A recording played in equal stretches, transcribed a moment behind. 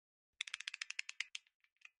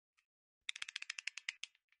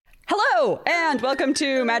Hello, and welcome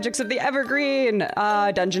to Magics of the Evergreen,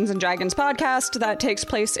 a Dungeons & Dragons podcast that takes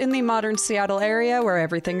place in the modern Seattle area where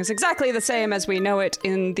everything is exactly the same as we know it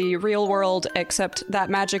in the real world, except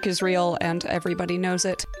that magic is real and everybody knows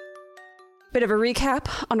it. Bit of a recap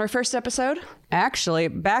on our first episode. Actually,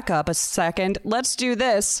 back up a second. Let's do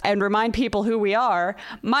this and remind people who we are.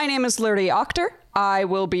 My name is Lurdy Octor. I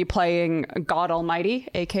will be playing God Almighty,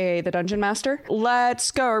 aka the Dungeon Master.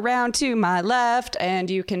 Let's go around to my left and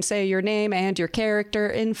you can say your name and your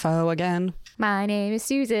character info again. My name is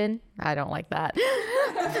Susan. I don't like that.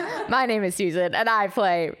 My name is Susan and I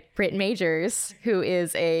play Britt Majors, who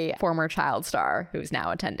is a former child star who's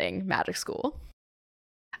now attending magic school.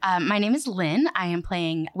 My name is Lynn. I am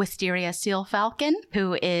playing Wisteria Seal Falcon,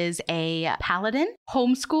 who is a paladin,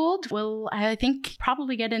 homeschooled. We'll, I think,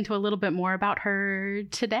 probably get into a little bit more about her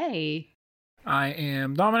today. I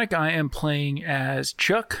am Dominic. I am playing as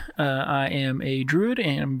Chuck. I am a druid,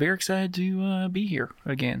 and I'm very excited to be here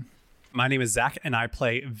again. My name is Zach, and I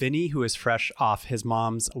play Vinny, who is fresh off his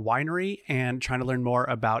mom's winery and trying to learn more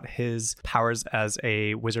about his powers as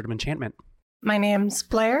a wizard of enchantment. My name's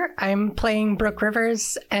Blair. I'm playing Brooke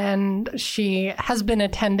Rivers, and she has been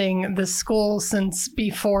attending the school since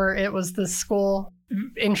before it was the school,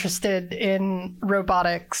 interested in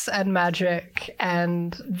robotics and magic,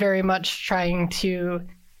 and very much trying to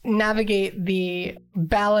navigate the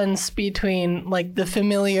balance between like the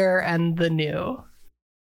familiar and the new.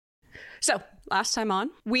 So, last time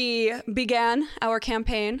on, we began our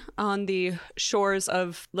campaign on the shores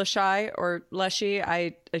of Lashai or Leshy.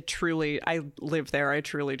 I live there. I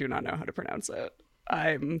truly do not know how to pronounce it.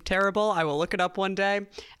 I'm terrible. I will look it up one day.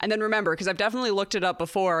 And then remember, because I've definitely looked it up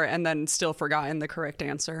before and then still forgotten the correct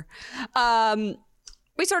answer.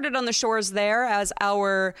 We started on the shores there as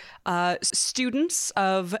our students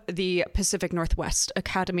of the Pacific Northwest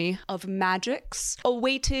Academy of Magics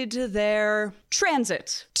awaited their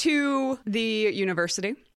transit to the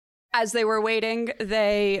university. As they were waiting,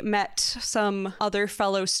 they met some other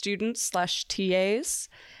fellow students / TAs.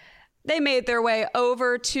 They made their way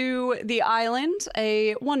over to the island,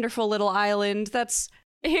 a wonderful little island that's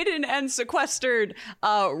hidden and sequestered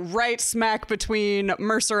right smack between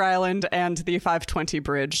Mercer Island and the 520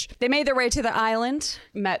 Bridge. They made their way to the island,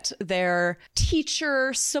 met their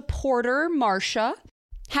teacher supporter, Marcia,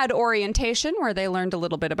 had orientation where they learned a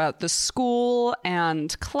little bit about the school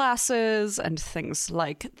and classes and things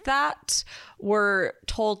like that. Were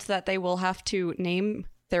told that they will have to name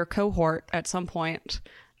their cohort at some point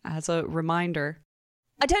as a reminder.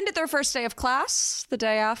 Attended their first day of class the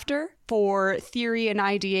day after. For theory and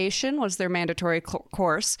ideation was their mandatory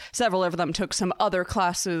course. Several of them took some other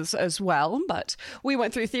classes as well, but we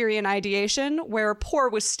went through theory and ideation where poor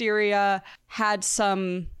Wisteria had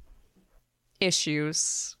some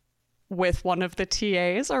issues with one of the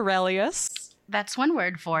TAs, Aurelius. That's one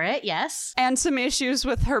word for it, yes. And some issues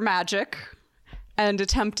with her magic and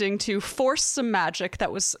attempting to force some magic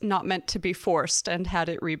that was not meant to be forced and had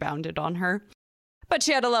it rebounded on her. But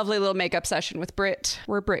she had a lovely little makeup session with Britt,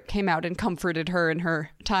 where Britt came out and comforted her in her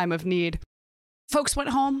time of need. Folks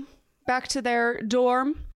went home, back to their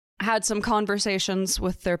dorm, had some conversations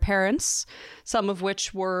with their parents, some of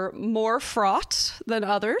which were more fraught than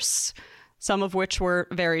others, some of which were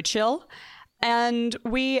very chill. And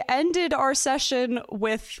we ended our session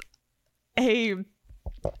with a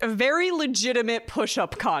very legitimate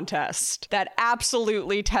push-up contest that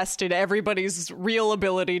absolutely tested everybody's real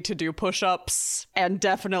ability to do push-ups and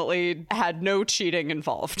definitely had no cheating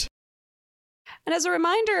involved. And as a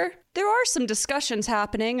reminder, there are some discussions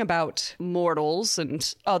happening about mortals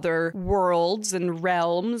and other worlds and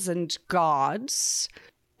realms and gods.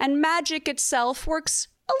 And magic itself works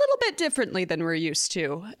a little bit differently than we're used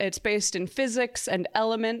to. It's based in physics and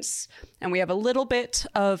elements, and we have a little bit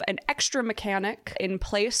of an extra mechanic in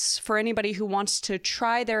place for anybody who wants to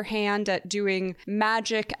try their hand at doing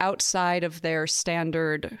magic outside of their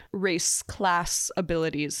standard race class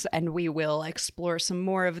abilities, and we will explore some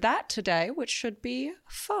more of that today, which should be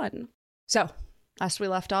fun. So, last we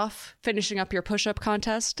left off, finishing up your push-up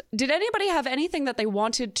contest. Did anybody have anything that they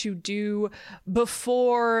wanted to do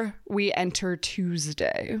before we enter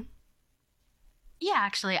Tuesday? Yeah,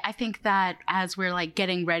 actually, I think that as we're like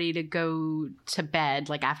getting ready to go to bed,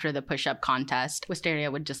 like after the push-up contest,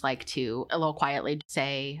 Wisteria would just like to a little quietly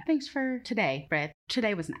say, "Thanks for today, Britt.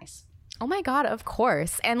 Today was nice." Oh my God, of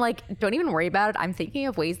course. And like, don't even worry about it. I'm thinking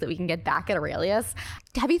of ways that we can get back at Aurelius.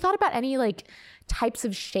 Have you thought about any like types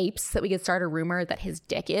of shapes that we could start a rumor that his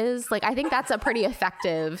dick is? Like, I think that's a pretty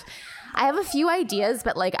effective. I have a few ideas,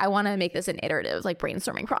 but like, I want to make this an iterative, like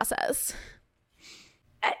brainstorming process.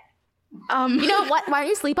 You know what? Why don't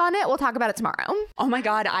you sleep on it? We'll talk about it tomorrow. Oh my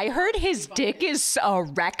God, I heard his dick is a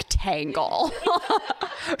rectangle.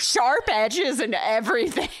 Sharp edges and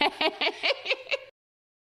everything.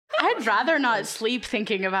 I'd rather not sleep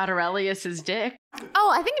thinking about Aurelius's dick.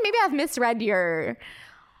 Oh, I think maybe I've misread your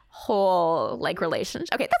whole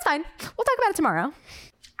relationship. Okay, that's fine. We'll talk about it tomorrow.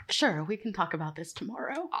 Sure, we can talk about this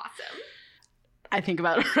tomorrow. Awesome. I think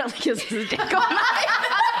about Aurelius's dick all night.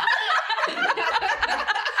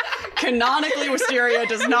 Canonically, Wisteria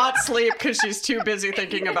does not sleep because she's too busy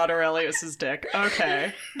thinking about Aurelius's dick.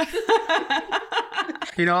 Okay.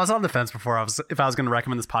 You know, I was on the fence before if I was going to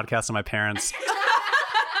recommend this podcast to my parents.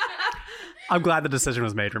 I'm glad the decision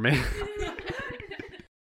was made for me.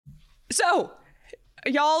 So,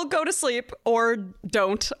 y'all go to sleep, or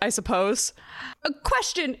don't, I suppose. A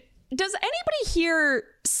question, does anybody here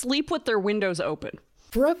sleep with their windows open?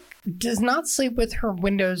 Brooke does not sleep with her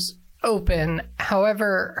windows open.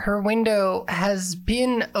 However, her window has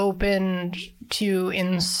been opened to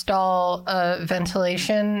install a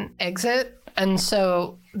ventilation exit. And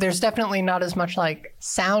so there's definitely not as much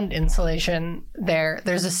sound insulation there.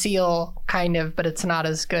 There's a seal, kind of, but it's not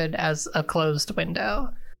as good as a closed window.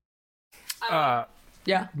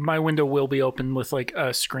 Yeah. My window will be open with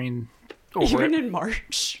a screen over Even it. in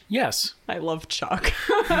March. Yes. I love Chuck.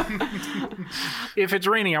 If it's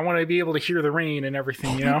raining, I want to be able to hear the rain and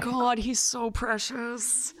everything, you know? God, he's so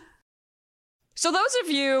precious. So those of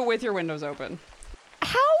you with your windows open,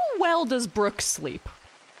 how well does Brooke sleep?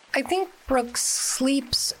 I think Brooke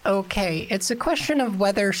sleeps okay. It's a question of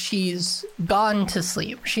whether she's gone to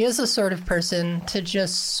sleep. She is the sort of person to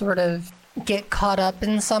just sort of get caught up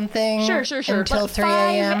in something Sure. until But 3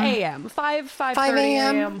 a.m. 5 a.m. 5:30 5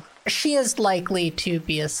 a.m. a.m. She is likely to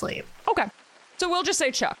be asleep. Okay. So we'll just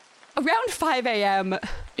say Chuck. Around 5 a.m.,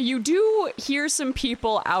 you do hear some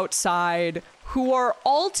people outside who are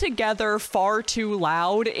altogether far too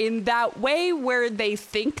loud in that way where they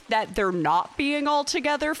think that they're not being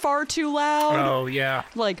altogether far too loud. Oh, yeah.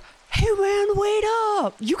 Like, hey man, wait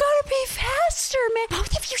up. You gotta be faster, man.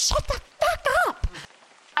 Both of you shut the fuck up.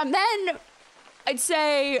 And then I'd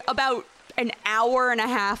say about an hour and a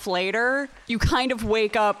half later, you kind of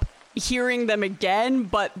wake up hearing them again,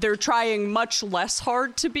 but they're trying much less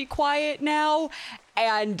hard to be quiet now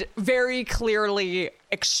and very clearly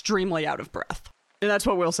extremely out of breath. And that's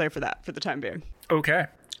what we'll say for that for the time being. Okay.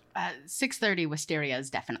 6:30, Wisteria is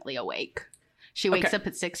definitely awake. She wakes up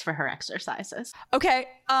at 6 for her exercises. Okay.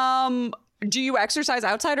 Do you exercise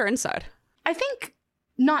outside or inside? I think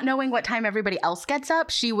not knowing what time everybody else gets up,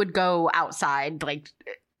 she would go outside,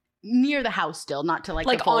 near the house still, not to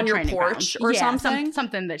the full on your training porch ground. or something?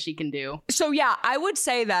 Something that she can do. So yeah, I would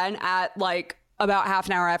say then at about half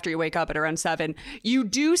an hour after you wake up at around 7, you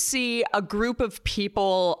do see a group of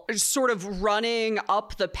people sort of running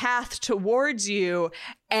up the path towards you.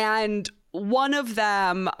 And one of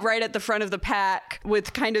them right at the front of the pack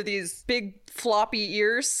with kind of these big floppy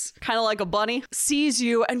ears, kind of like a bunny, sees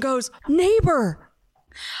you and goes, "Neighbor."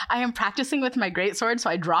 I am practicing with my greatsword, so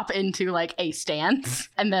I drop into a stance.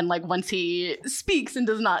 And then once he speaks and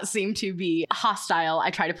does not seem to be hostile,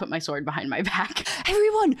 I try to put my sword behind my back.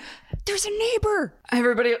 Everyone, there's a neighbor.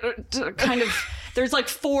 Everybody kind of, there's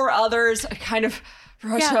 4 others kind of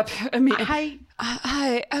rush up. Hi.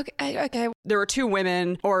 Hi. Okay. There were 2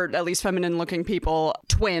 women, or at least feminine looking people,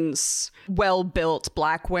 twins, well-built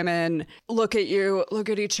black women. Look at you, look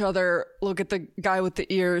at each other, look at the guy with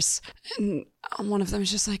the ears. And one of them is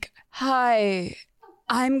just like, "Hi,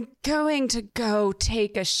 I'm going to go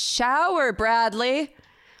take a shower, Bradley.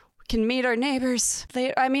 We can meet our neighbors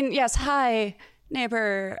later." Yes, hi,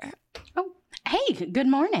 neighbor. Oh, hey, good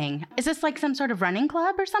morning. Is this some sort of running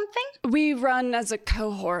club or something? We run as a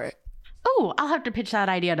cohort. Oh, I'll have to pitch that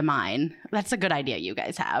idea to mine. That's a good idea you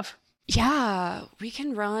guys have. Yeah, we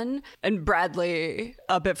can run. And Bradley,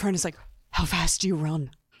 up at front, is like, "How fast do you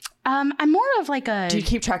run? I'm more of a... Do you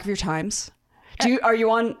keep track of your times? Are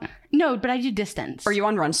you on... No, but I do distance. Are you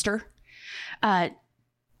on Runster? No,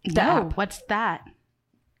 app. What's that?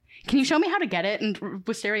 Can you show me how to get it? And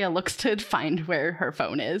Wisteria looks to find where her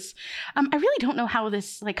phone is. I really don't know how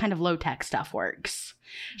this kind of low-tech stuff works.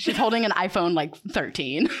 She's holding an iPhone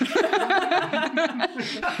 13.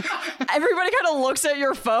 Everybody kind of looks at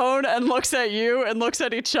your phone and looks at you and looks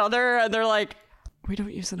at each other, and they're like, "We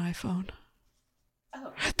don't use an iPhone."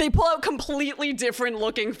 Oh. They pull out completely different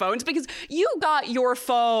looking phones because you got your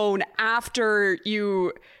phone after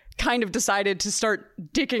you kind of decided to start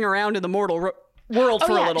dicking around in the world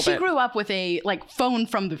for a little she bit. grew up with a phone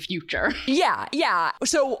from the future. Yeah.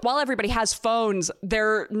 So while everybody has phones,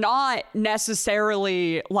 they're not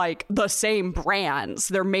necessarily like the same brands.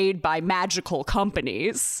 They're made by magical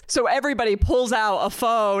companies. So everybody pulls out a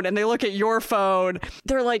phone and they look at your phone.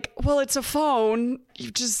 They're like, well, it's a phone.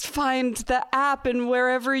 You just find the app in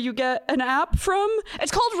wherever you get an app from.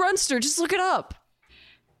 It's called Runster. Just look it up.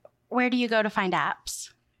 Where do you go to find apps?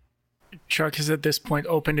 Chuck has at this point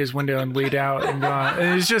opened his window and laid out and gone.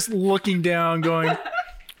 And he's just looking down, going,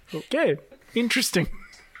 okay, interesting.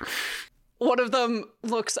 One of them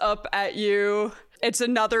looks up at you. It's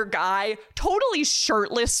another guy, totally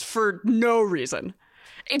shirtless for no reason.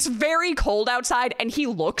 It's very cold outside and he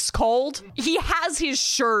looks cold. He has his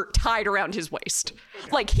shirt tied around his waist.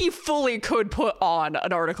 Like he fully could put on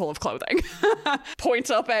an article of clothing. Points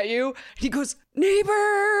up at you. He goes,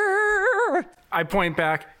 neighbor! I point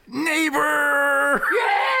back, neighbor!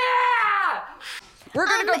 Yeah! We're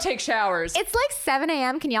gonna go take showers. It's like 7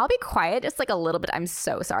 a.m. Can y'all be quiet? Just like a little bit. I'm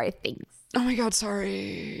so sorry. Thanks. Oh my God,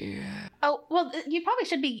 sorry. Oh, well, you probably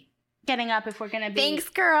should be getting up if we're going to be... Thanks,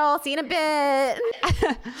 girl. See you in a bit.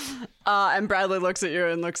 And Bradley looks at you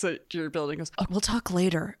and looks at your building and goes, oh, we'll talk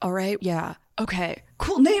later, all right? Yeah. Okay.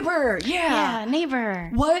 Cool. Neighbor. Yeah, neighbor.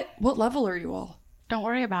 What level are you all? Don't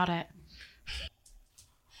worry about it.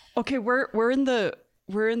 Okay, we're in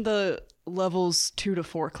the levels 2 to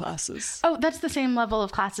 4 classes. Oh, that's the same level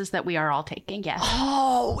of classes that we are all taking, yes.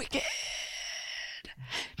 Oh, wicked.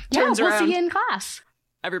 Yeah, Turns we'll around. see you in class.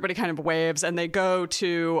 Everybody kind of waves and they go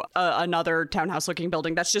to another townhouse looking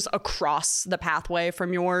building that's just across the pathway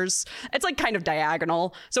from yours. It's like kind of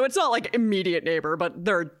diagonal. So it's not like immediate neighbor, but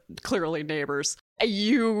they're clearly neighbors.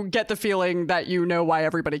 You get the feeling that you know why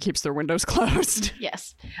everybody keeps their windows closed.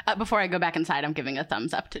 Yes. Before I go back inside, I'm giving a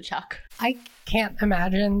thumbs up to Chuck. I can't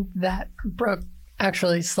imagine that Brooke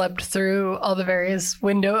actually slept through all the various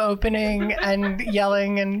window opening and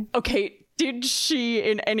yelling and... Okay, did she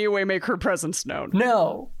in any way make her presence known?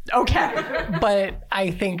 No. Okay. But I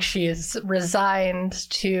think she is resigned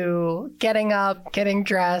to getting up, getting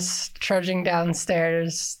dressed, trudging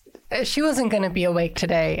downstairs. She wasn't going to be awake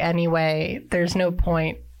today anyway. There's no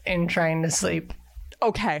point in trying to sleep.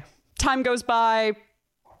 Okay. Time goes by.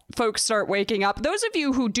 Folks start waking up. Those of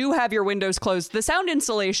you who do have your windows closed, the sound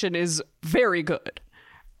insulation is very good.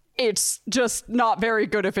 It's just not very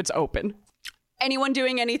good if it's open. Anyone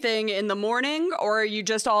doing anything in the morning, or are you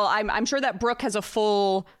just all... I'm sure that Brooke has a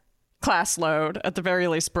full class load. At the very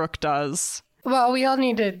least, Brooke does. Well, we all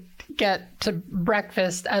need to get to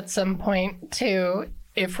breakfast at some point, too,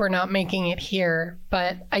 if we're not making it here.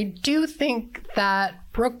 But I do think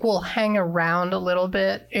that Brooke will hang around a little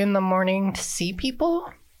bit in the morning to see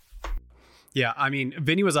people. Yeah, I mean,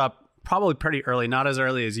 Vinny was up probably pretty early, not as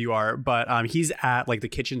early as you are, but he's at like the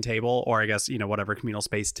kitchen table, or I guess, whatever communal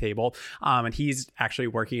space table. And he's actually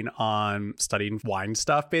working on studying wine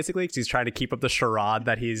stuff, basically, because he's trying to keep up the charade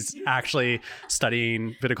that he's actually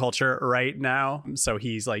studying viticulture right now. So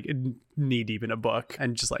he's like knee deep in a book,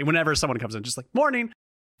 and just like whenever someone comes in, just like, morning.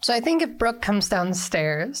 So I think if Brooke comes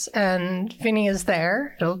downstairs and Vinny is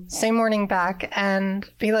there, she'll say morning back and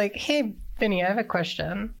be like, hey, Vinny, I have a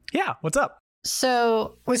question. Yeah, what's up?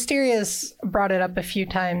 So Wisteria's brought it up a few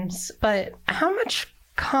times, but how much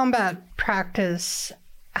combat practice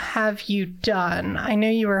have you done? I know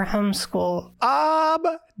you were homeschooled.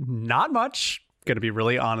 Not much. Going to be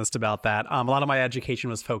really honest about that. A lot of my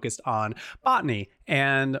education was focused on botany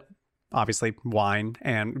and obviously wine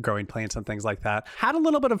and growing plants and things like that. Had a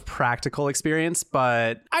little bit of practical experience,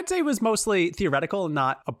 but I'd say it was mostly theoretical and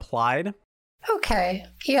not applied. Okay.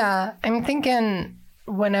 Yeah, I'm thinking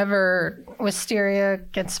whenever Wisteria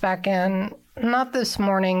gets back in, not this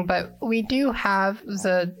morning, but we do have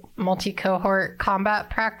the multi-cohort combat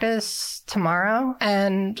practice tomorrow.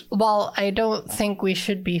 And while I don't think we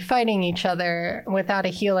should be fighting each other without a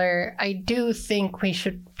healer, I do think we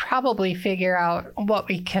should probably figure out what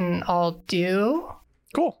we can all do.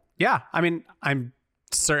 Cool. Yeah. I mean, I'm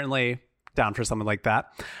certainly down for something like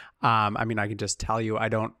that. I mean, I can just tell you, I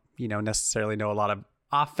don't, necessarily know a lot of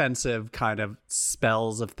offensive kind of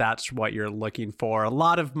spells, if that's what you're looking for. A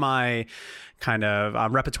lot of my kind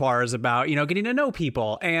of repertoire is about, getting to know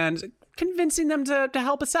people and convincing them to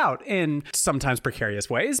help us out in sometimes precarious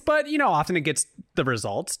ways, but, often it gets the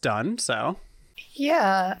results done. So,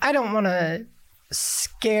 yeah, I don't want to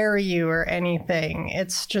scare you or anything.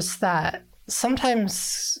 It's just that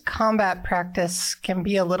sometimes combat practice can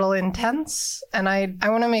be a little intense, and I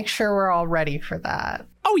want to make sure we're all ready for that.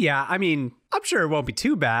 Oh, yeah. I mean, I'm sure it won't be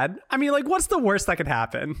too bad. I mean, like, what's the worst that could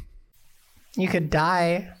happen? You could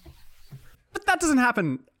die. But that doesn't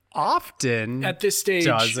happen often At this stage,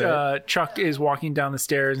 does it. Chuck is walking down the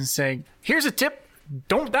stairs and saying, "Here's a tip: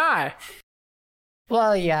 don't die."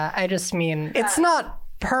 Well, yeah, I just mean it's not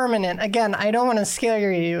permanent. Again, I don't want to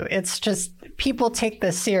scare you. It's just people take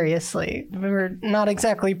this seriously. We're not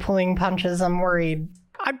exactly pulling punches. I'm worried.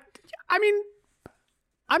 I mean,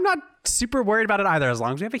 I'm not super worried about it either, as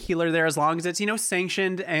long as we have a healer there, as long as it's,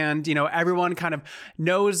 sanctioned and, everyone kind of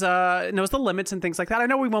knows the limits and things like that. I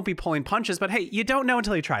know we won't be pulling punches, but hey, you don't know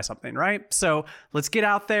until you try something, right? So let's get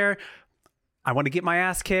out there. I want to get my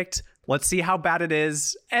ass kicked. Let's see how bad it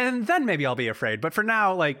is. And then maybe I'll be afraid. But for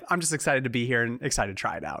now, I'm just excited to be here and excited to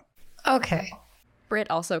try it out. Okay. Britt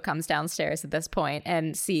also comes downstairs at this point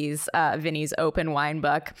and sees Vinny's open wine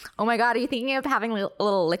book. Oh my God, are you thinking of having a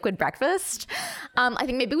little liquid breakfast? I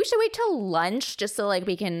think maybe we should wait till lunch just so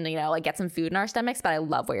we can, get some food in our stomachs. But I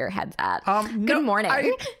love where your head's at. Good morning.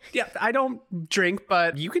 I don't drink,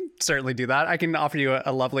 but you can certainly do that. I can offer you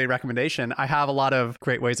a lovely recommendation. I have a lot of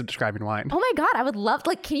great ways of describing wine. Oh my God, I would love,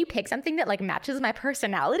 can you pick something that matches my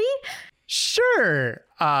personality? Sure.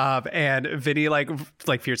 And Vinny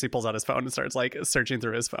fiercely pulls out his phone and starts searching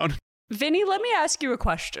through his phone. Vinny, let me ask you a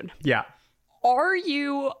question. Yeah. Are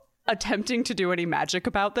you attempting to do any magic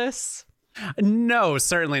about this? No,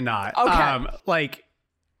 certainly not. Okay.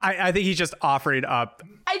 I think he's just offering up.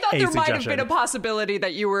 I thought there might have suggestion. been a possibility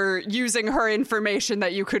that you were using her information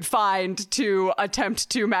that you could find to attempt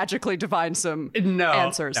to magically divine some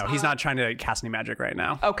answers. No, he's not trying to cast any magic right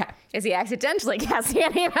now. Okay. Is he accidentally casting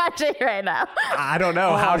any magic right now? I don't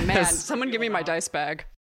know how. Man, someone give me my dice bag.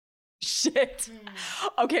 Shit.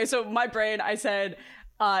 Okay, so my brain, I said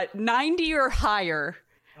 90 or higher.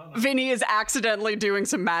 Vinny is accidentally doing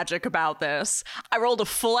some magic about this. I rolled a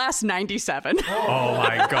full ass 97. Oh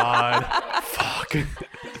my God. Fuck.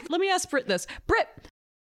 Let me ask Britt this. Britt,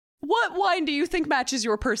 what wine do you think matches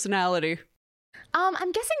your personality? I'm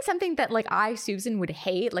guessing something that I, Susan, would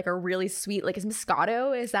hate, a really sweet, is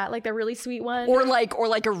Moscato? Is that the really sweet one? Or like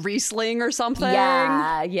a Riesling or something?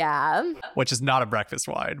 Yeah. Which is not a breakfast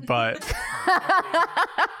wine, but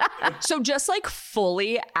So just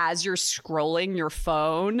fully as you're scrolling your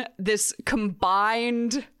phone, this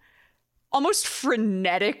combined almost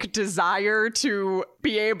frenetic desire to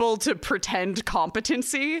be able to pretend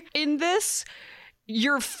competency in this,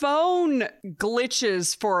 your phone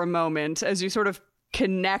glitches for a moment as you sort of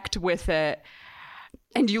connect with it.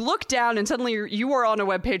 And you look down and suddenly you are on a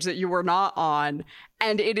webpage that you were not on.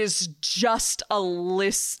 And it is just a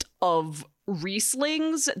list of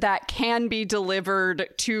Rieslings that can be delivered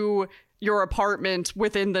to your apartment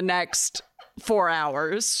within the next 4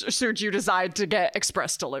 hours, should you decide to get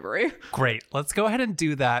express delivery. Great. Let's go ahead and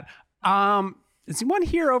do that. Is anyone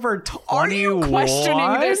here over 21? Are you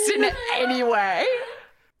questioning this in any way?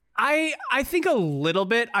 I think a little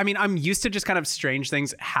bit. I mean, I'm used to just kind of strange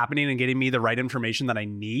things happening and getting me the right information that I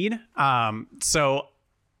need. So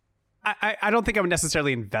I don't think I would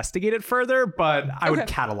necessarily investigate it further, but I would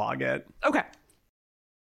catalog it. Okay.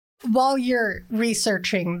 While you're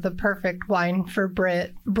researching the perfect wine for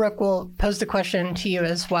Britt, Brooke will pose the question to you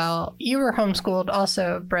as well. You were homeschooled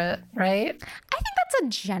also, Britt, right? I think that's a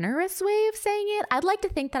generous way of saying it. I'd like to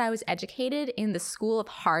think that I was educated in the School of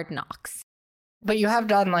Hard Knocks. But you have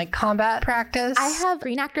done combat practice? I have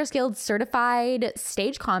Screen Actors Guild certified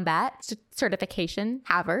stage combat certification,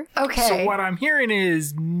 haver. Okay. So what I'm hearing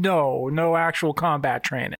is no actual combat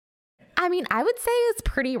training. I mean, I would say it's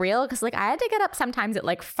pretty real because I had to get up sometimes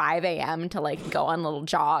at 5 a.m. to go on little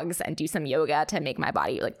jogs and do some yoga to make my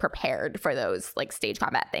body prepared for those stage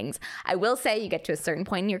combat things. I will say you get to a certain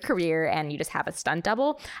point in your career and you just have a stunt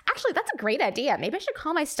double. Actually, that's a great idea. Maybe I should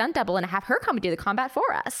call my stunt double and have her come and do the combat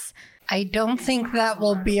for us. I don't think that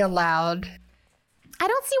will be allowed. I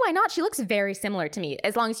don't see why not. She looks very similar to me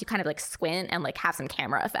as long as you kind of squint and have some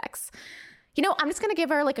camera effects. I'm just going to give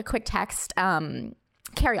her a quick text.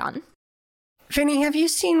 Carry on. Vinny, have you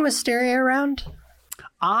seen Wisteria around?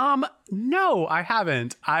 No, I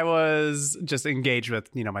haven't. I was just engaged with,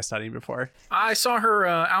 my studying before. I saw her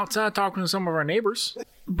outside talking to some of our neighbors.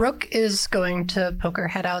 Brooke is going to poke her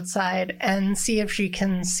head outside and see if she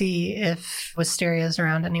can see if Wisteria is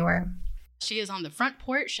around anywhere. She is on the front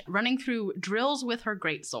porch running through drills with her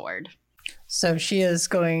greatsword. So she is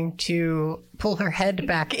going to pull her head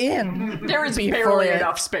back in. There is barely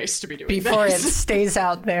enough space to be doing before this. It stays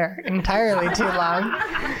out there entirely too long.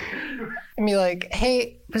 And be like,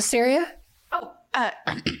 hey, Wisteria?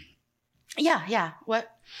 Yeah. What?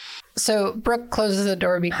 So Brooke closes the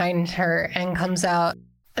door behind her and comes out.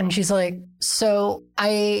 And she's like, so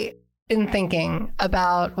I've been thinking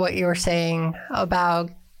about what you were saying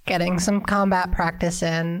about getting some combat practice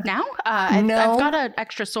in. Now? No. I've got an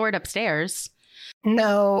extra sword upstairs.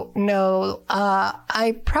 No.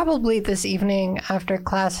 I probably this evening after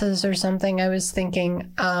classes or something, I was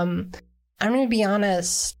thinking, I'm going to be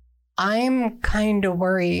honest, I'm kind of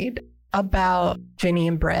worried about Ginny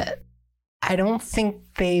and Britt. I don't think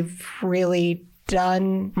they've really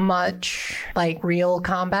done much like real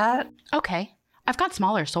combat. Okay. I've got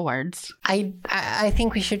smaller swords. I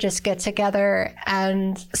think we should just get together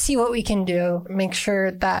and see what we can do. Make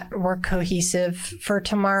sure that we're cohesive for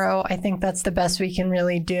tomorrow. I think that's the best we can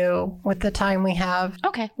really do with the time we have.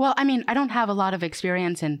 Okay. Well, I mean, I don't have a lot of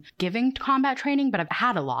experience in giving combat training, but I've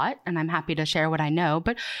had a lot and I'm happy to share what I know.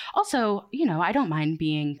 But also, I don't mind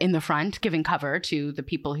being in the front, giving cover to the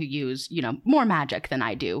people who use, more magic than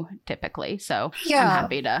I do typically. So yeah. I'm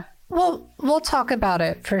happy to. Well, we'll talk about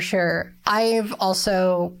it for sure. I've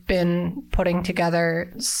also been putting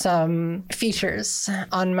together some features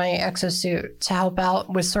on my exosuit to help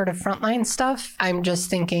out with sort of frontline stuff. I'm just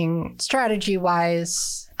thinking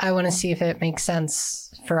strategy-wise, I want to see if it makes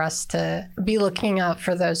sense for us to be looking out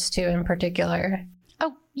for those two in particular.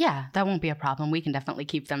 Oh, yeah, that won't be a problem. We can definitely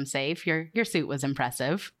keep them safe. Your suit was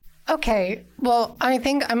impressive. Okay, well, I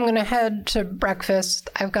think I'm going to head to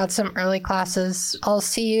breakfast. I've got some early classes. I'll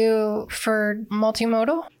see you for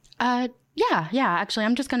multimodal. Yeah. Actually,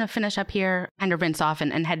 I'm just going to finish up here and rinse off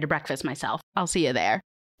and head to breakfast myself. I'll see you there.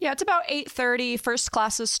 Yeah, it's about 8:30. First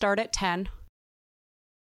classes start at 10.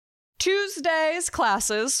 Tuesday's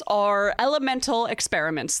classes are elemental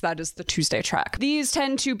experiments. That is the Tuesday track. These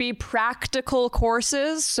tend to be practical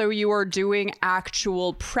courses, so you are doing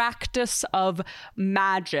actual practice of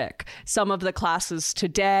magic. Some of the classes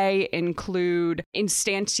today include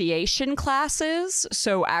instantiation classes,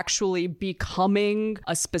 so actually becoming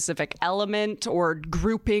a specific element or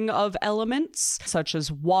grouping of elements, such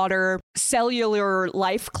as water. Cellular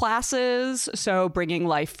life classes, so bringing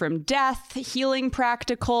life from death, healing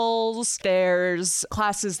practicals. There's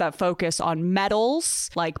classes that focus on metals,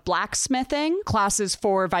 like blacksmithing, classes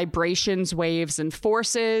for vibrations, waves, and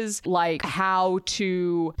forces, like how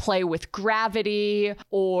to play with gravity,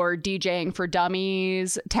 or DJing for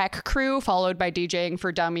Dummies, tech crew, followed by DJing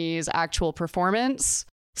for Dummies, actual performance.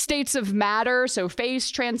 States of matter, so phase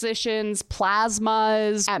transitions,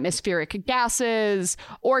 plasmas, atmospheric gases,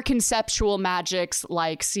 or conceptual magics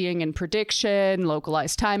like seeing and prediction,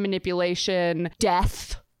 localized time manipulation,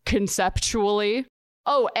 death, conceptually.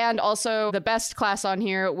 Oh, and also the best class on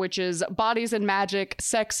here, which is bodies and magic,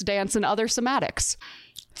 sex, dance, and other somatics.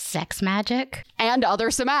 Sex magic? And other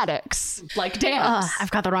somatics, like dance.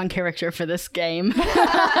 I've got the wrong character for this game.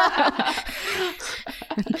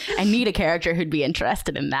 I need a character who'd be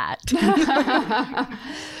interested in that.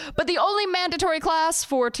 But the only mandatory class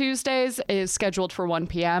for Tuesdays is scheduled for 1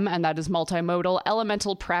 p.m., and that is multimodal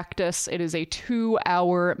elemental practice. It is a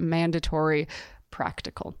 2-hour mandatory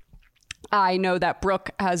practical. I know that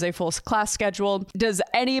Brooke has a full class schedule. Does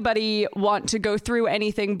anybody want to go through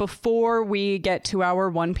anything before we get to our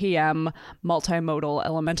 1 p.m. multimodal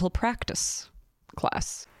elemental practice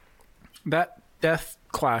class? That death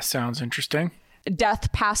class sounds interesting.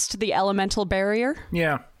 Death past the elemental barrier?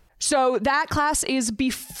 Yeah. So that class is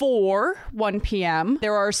before 1 p.m.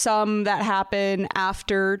 There are some that happen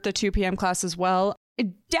after the 2 p.m. class as well.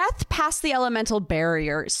 Death past the elemental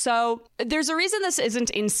barrier. So there's a reason this isn't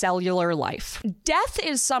in cellular life. Death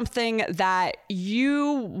is something that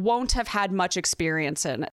you won't have had much experience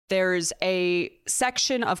in. There's a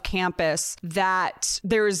section of campus that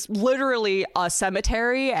there's literally a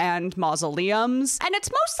cemetery and mausoleums, and it's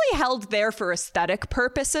mostly held there for aesthetic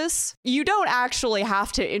purposes. You don't actually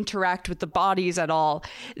have to interact with the bodies at all.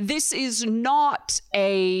 This is not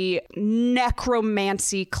a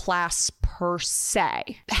necromancy class per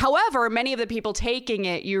se. However, many of the people taking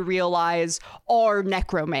it, you realize, are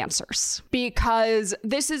necromancers, because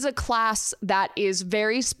this is a class that is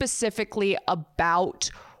very specifically about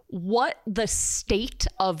what the state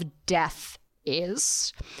of death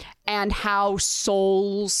is and how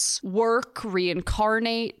souls work,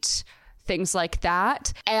 reincarnate, things like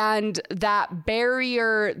that. And that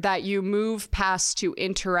barrier that you move past to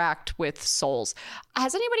interact with souls.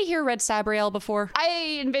 Has anybody here read Sabriel before?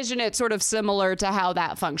 I envision it sort of similar to how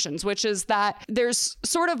that functions, which is that there's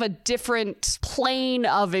sort of a different plane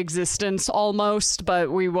of existence almost,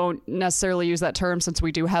 but we won't necessarily use that term since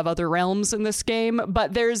we do have other realms in this game.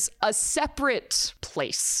 But there's a separate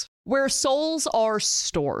place where souls are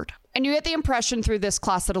stored. And you get the impression through this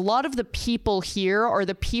class that a lot of the people here are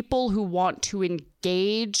the people who want to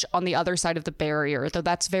engage on the other side of the barrier, though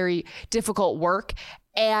that's very difficult work.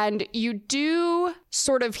 And you do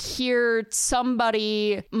sort of hear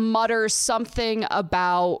somebody mutter something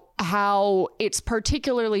about how it's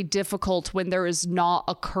particularly difficult when there is not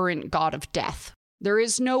a current god of death. There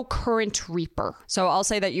is no current Reaper. So I'll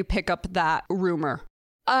say that you pick up that rumor.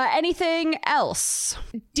 Anything else?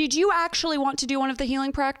 Did you actually want to do one of the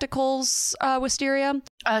healing practicals, Wisteria?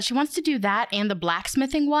 She wants to do that and the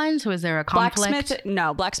blacksmithing one. So is there a conflict?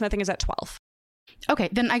 No, blacksmithing is at 12. Okay,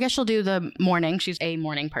 then I guess she'll do the morning. She's a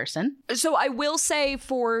morning person. So I will say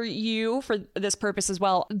for you, for this purpose as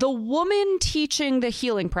well, the woman teaching the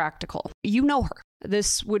healing practical, you know her.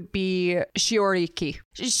 This would be Shioriki.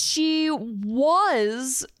 She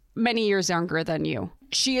was many years younger than you.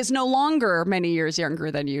 She is no longer many years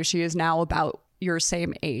younger than you. She is now about your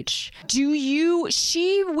same age.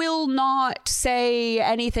 She will not say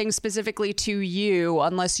anything specifically to you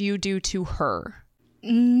unless you do to her.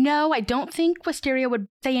 No, I don't think Wisteria would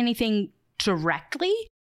say anything directly.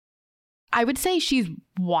 I would say she's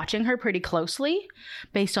watching her pretty closely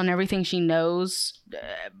based on everything she knows,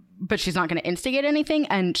 but she's not going to instigate anything.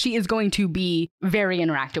 And she is going to be very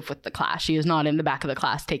interactive with the class. She is not in the back of the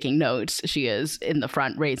class taking notes. She is in the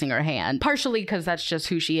front raising her hand, partially because that's just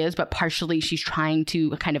who she is, but partially she's trying to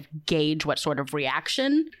kind of gauge what sort of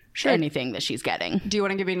reaction to anything that she's getting. Do you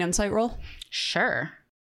want to give me an insight roll? Sure.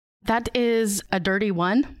 That is a dirty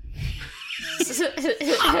 1.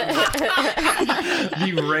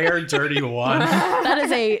 The rare dirty 1. That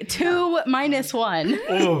is a 2 minus 1.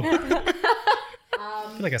 I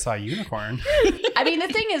feel like I saw a unicorn. I mean, the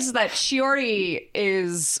thing is that Shiori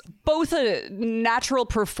is both a natural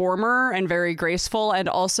performer and very graceful, and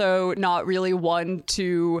also not really one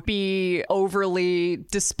to be overly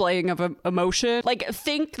displaying of emotion. Like,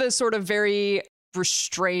 think the sort of very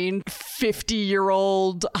restrained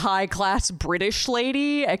 50-year-old high-class British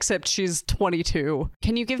lady, except she's 22.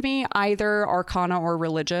 Can you give me either Arcana or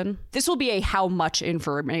Religion? This will be a how much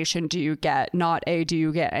information do you get, not a do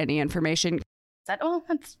you get any information. That's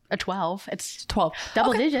a 12. It's 12.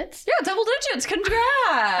 Double digits. Yeah, double digits. Congrats.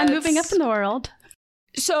 I'm moving up in the world.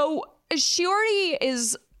 So Shiori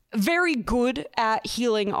is very good at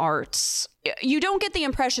healing arts. You don't get the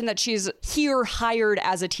impression that she's here hired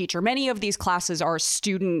as a teacher. Many of these classes are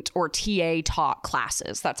student or TA taught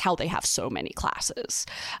classes. That's how they have so many classes,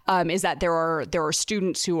 is that there are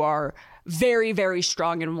students who are very, very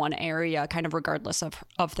strong in one area, kind of regardless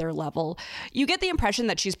of their level. You get the impression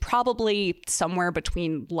that she's probably somewhere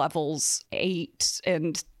between levels 8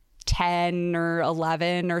 and 10 or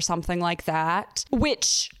 11 or something like that,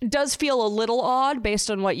 which does feel a little odd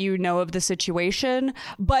based on what you know of the situation.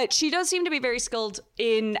 But she does seem to be very skilled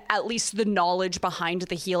in at least the knowledge behind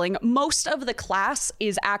the healing. Most of the class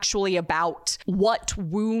is actually about what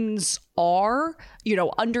wounds are,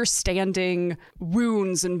 understanding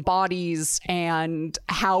wounds and bodies and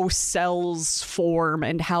how cells form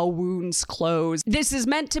and how wounds close. This is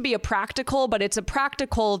meant to be a practical, but it's a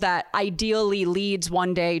practical that ideally leads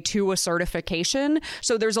one day to a certification.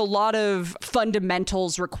 So there's a lot of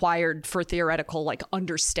fundamentals required for theoretical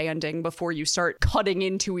understanding before you start cutting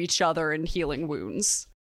into each other and healing wounds.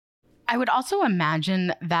 I would also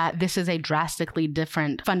imagine that this is a drastically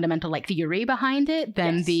different fundamental theory behind it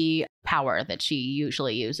than the power that she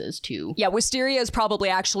usually uses to. Yeah, Wisteria is probably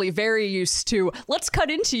actually very used to, let's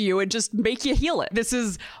cut into you and just make you heal it. This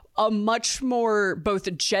is a much more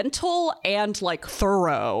both gentle and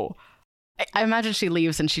thorough. I imagine she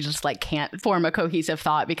leaves and she just can't form a cohesive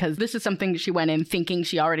thought because this is something she went in thinking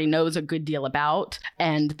she already knows a good deal about,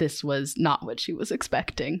 and this was not what she was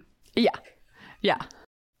expecting. Yeah.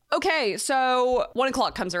 Okay, so 1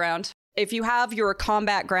 o'clock comes around. If you have your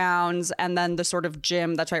combat grounds and then the sort of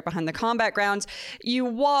gym that's right behind the combat grounds, you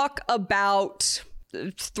walk about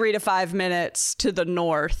 3 to 5 minutes to the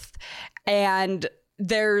north, and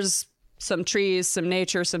there's some trees, some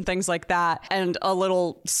nature, some things like that, and a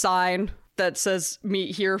little sign that says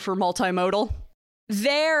meet here for multimodal.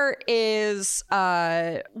 There is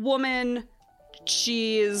a woman.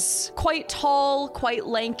 She's quite tall, quite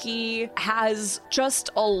lanky, has just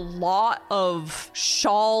a lot of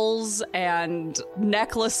shawls and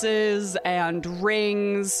necklaces and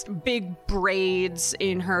rings, big braids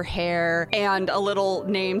in her hair, and a little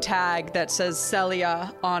name tag that says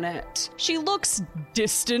Celia on it. She looks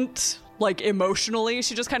distant, emotionally.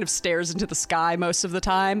 She just kind of stares into the sky most of the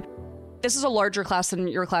time. This is a larger class than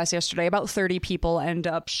your class yesterday. About 30 people end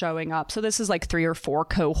up showing up. So this is 3 or 4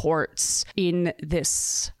 cohorts in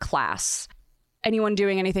this class. Anyone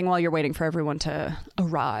doing anything while you're waiting for everyone to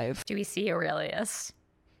arrive? Do we see Aurelius?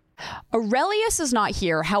 Aurelius is not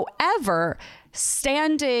here. However,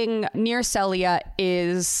 standing near Celia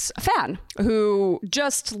is Fan, who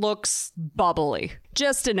just looks bubbly.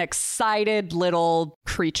 Just an excited little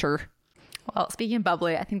creature. Well, speaking of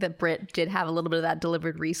bubbly, I think that Britt did have a little bit of that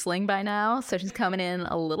delivered Riesling by now, so she's coming in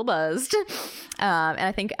a little buzzed. And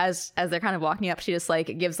I think as they're kind of walking up, she just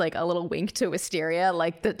like gives like a little wink to Wisteria,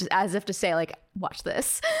 like as if to say like, watch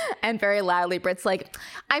this. And very loudly, Britt's like,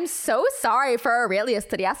 I'm so sorry for Aurelius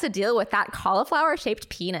that he has to deal with that cauliflower-shaped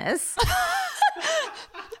penis.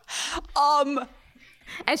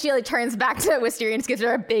 And she like turns back to Wisteria and just gives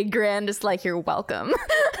her a big grin, just like, you're welcome.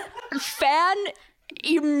 Fan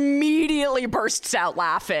immediately bursts out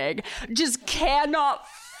laughing, just cannot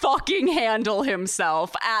fucking handle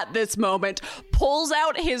himself at this moment, pulls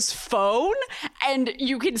out his phone, and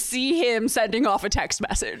you can see him sending off a text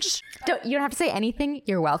message. You don't have to say anything.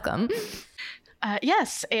 You're welcome.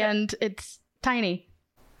 Yes, and it's tiny.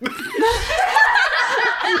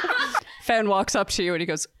 Fan walks up to you and he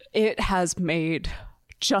goes, it has made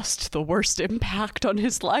just the worst impact on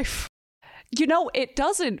his life. You know, it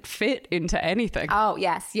doesn't fit into anything. Oh,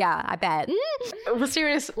 yes. Yeah, I bet.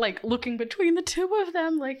 Wisteria like looking between the two of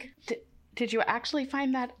them, like, did you actually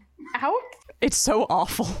find that out? It's so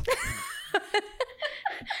awful.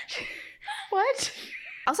 What?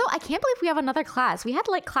 Also, I can't believe we have another class. We had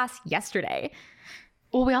like class yesterday.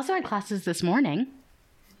 Well, we also had classes this morning.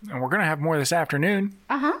 And we're going to have more this afternoon.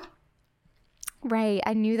 Uh-huh. Right,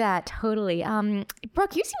 I knew that totally.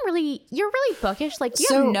 Brooke, you're really bookish. Like, you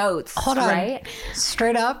So, have notes, hold on. right?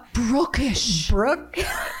 Straight up, Brookish. Brooke.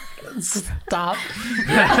 Stop.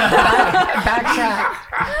 Backtrack.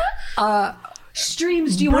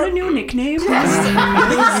 Streams, do you want a new nickname?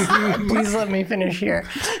 Please let me finish here.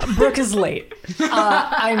 Brooke is late.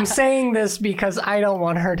 I'm saying this because I don't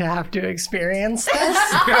want her to have to experience this.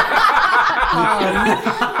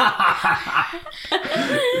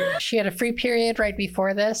 She had a free period right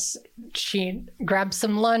before this. She grabbed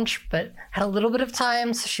some lunch, but had a little bit of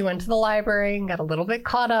time, so she went to the library and got a little bit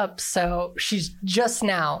caught up. So she's just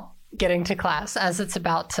now getting to class as it's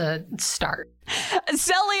about to start.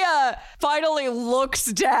 Celia finally looks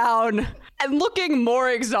down and, looking more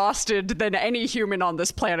exhausted than any human on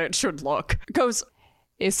this planet should look, goes,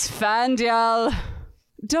 Isfandial,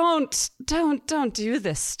 don't do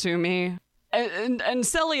this to me. And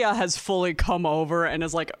Celia has fully come over and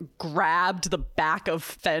has like grabbed the back of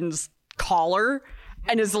Fen's collar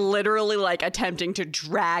and is literally like attempting to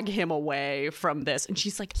drag him away from this. And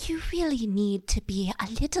she's like, you really need to be a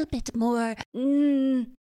little bit more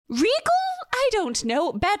regal? I don't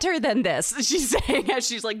know. Better than this, she's saying as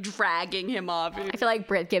she's like dragging him off. I feel like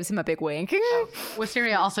Britt gives him a big wink.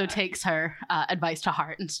 Wisteria also takes her advice to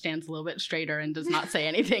heart and stands a little bit straighter and does not say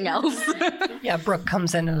anything else. Yeah, Brooke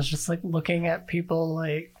comes in and is just like looking at people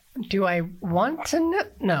like, do I want to know?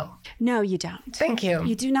 No. No, you don't. Thank you.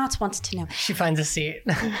 You do not want to know. She finds a seat.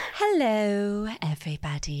 Hello,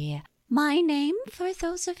 everybody. My name, for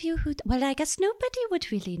those of you who... Well, I guess nobody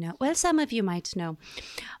would really know. Well, some of you might know.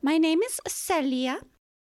 My name is Celia.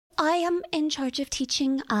 I am in charge of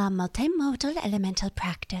teaching a multimodal elemental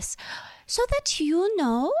practice. So that you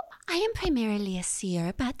know, I am primarily a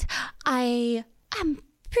seer, but I am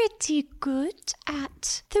pretty good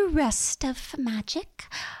at the rest of magic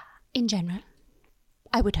in general.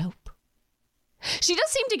 I would hope. She does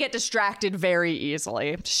seem to get distracted very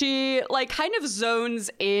easily. She like kind of zones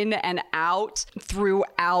in and out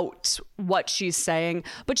throughout what she's saying,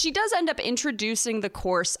 but she does end up introducing the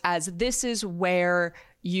course as this is where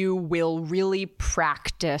you will really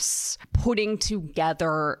practice putting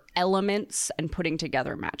together elements and putting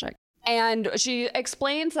together magic. And she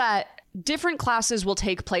explains that different classes will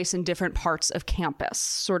take place in different parts of campus,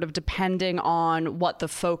 sort of depending on what the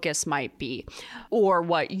focus might be or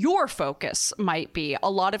what your focus might be.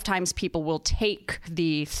 A lot of times people will take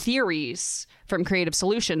the theories from Creative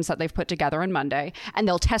Solutions that they've put together on Monday and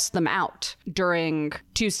they'll test them out during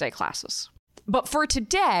Tuesday classes. But for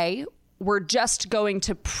today, we're just going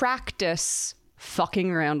to practice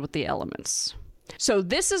fucking around with the elements. So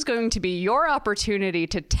this is going to be your opportunity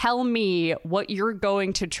to tell me what you're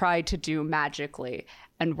going to try to do magically,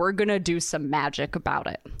 and we're going to do some magic about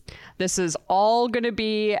it. This is all going to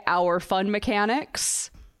be our fun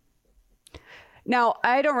mechanics. Now,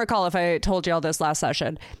 I don't recall if I told you all this last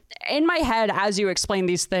session. In my head, as you explain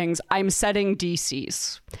these things, I'm setting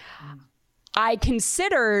DCs. I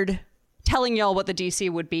considered telling y'all what the DC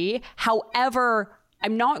would be. However,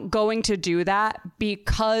 I'm not going to do that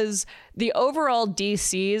because the overall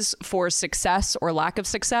DCs for success or lack of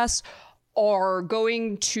success are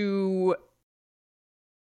going to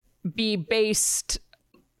be based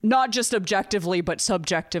not just objectively, but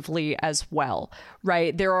subjectively as well,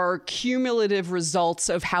 right? There are cumulative results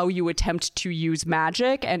of how you attempt to use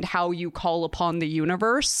magic and how you call upon the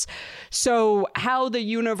universe. So how the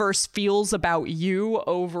universe feels about you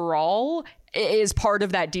overall is part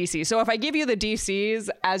of that DC. So if I give you the DCs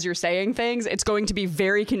as you're saying things, it's going to be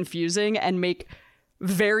very confusing and make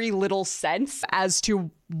very little sense as to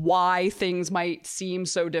why things might seem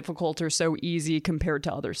so difficult or so easy compared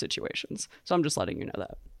to other situations. So I'm just letting you know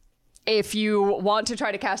that. If you want to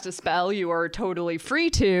try to cast a spell, you are totally free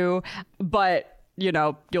to, but, you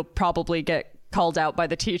know, you'll probably get called out by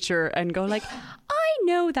the teacher and go like, I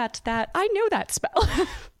know that spell.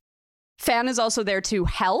 Fan is also there to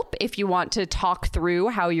help if you want to talk through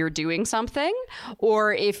how you're doing something,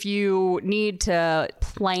 or if you need to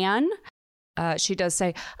plan. She does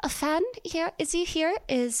say, a Fan here, is he here?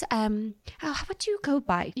 Is, what do you go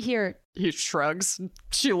by? Here. He shrugs.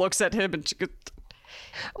 She looks at him and she goes,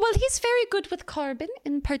 well, he's very good with carbon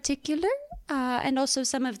in particular, and also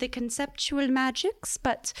some of the conceptual magics,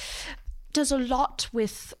 but does a lot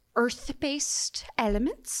with earth-based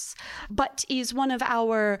elements, but is one of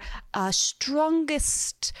our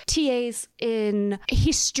strongest TAs in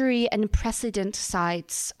history and precedent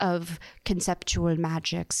sides of conceptual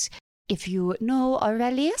magics. If you know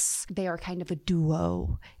Aurelius, they are kind of a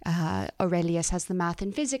duo. Aurelius has the math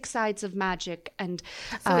and physics sides of magic, and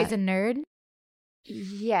So he's a nerd?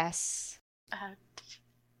 Yes.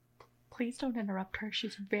 Please don't interrupt her.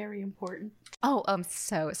 She's very important. Oh, I'm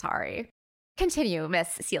so sorry. Continue,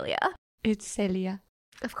 Miss Celia. It's Celia.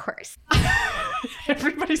 Of course.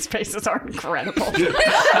 Everybody's faces are incredible.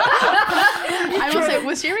 I will say,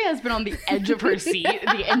 Wisteria has been on the edge of her seat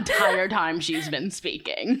the entire time she's been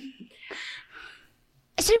speaking.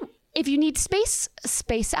 So if you need space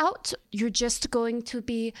out. You're just going to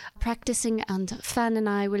be practicing, and Fan and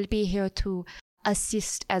I will be here to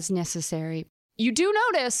assist as necessary. You do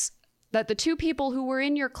notice that the two people who were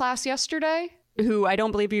in your class yesterday, who I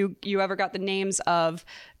don't believe you ever got the names of,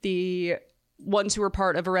 the ones who were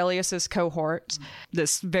part of Aurelius's cohort,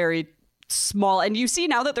 this very small, and you see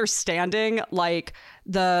now that they're standing, like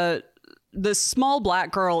the small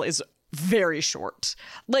black girl is very short,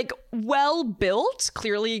 like well built,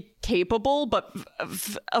 clearly capable, but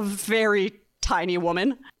a very tiny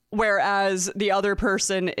woman. Whereas the other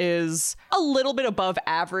person is a little bit above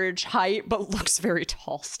average height, but looks very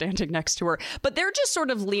tall standing next to her. But they're just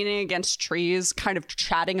sort of leaning against trees, kind of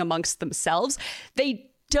chatting amongst themselves.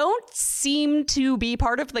 They don't seem to be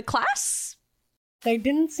part of the class. They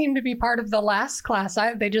didn't seem to be part of the last class.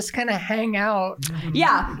 They just kind of hang out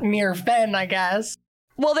near Fen, I guess.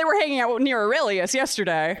 Well, they were hanging out near Aurelius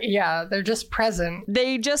yesterday. Yeah, they're just present.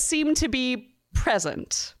 They just seem to be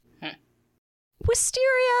present.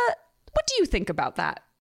 Wisteria, what do you think about that?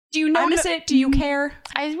 Do you notice it? Do you care?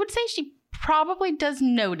 I would say she probably does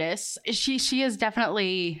notice. She is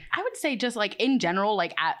definitely, I would say, just like in general,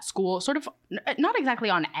 like at school, sort of not exactly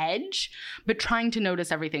on edge, but trying to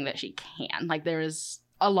notice everything that she can. Like there is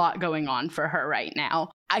a lot going on for her right now.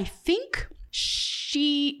 I think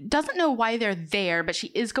she doesn't know why they're there, but she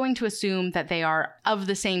is going to assume that they are of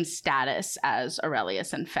the same status as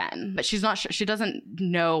Aurelius and Fen. But she's not sure. She doesn't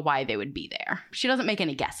know why they would be there. She doesn't make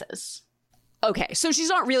any guesses. Okay, so she's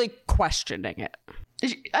not really questioning it.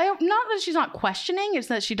 Not that she's not questioning, it's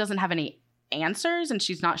that she doesn't have any answers and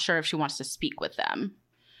she's not sure if she wants to speak with them.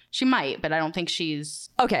 She might, but I don't think she's...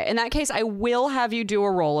 Okay, in that case, I will have you do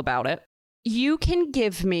a roll about it. You can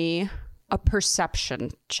give me a perception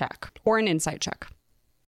check or an insight check.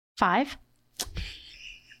 5?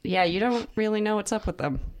 Yeah, you don't really know what's up with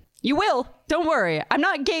them. You will. Don't worry. I'm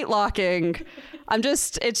not gate locking.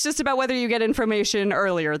 It's just about whether you get information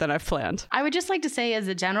earlier than I've planned. I would just like to say, as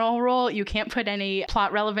a general rule, you can't put any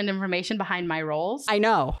plot relevant information behind my rolls. I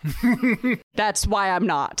know. That's why I'm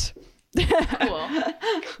not. Cool.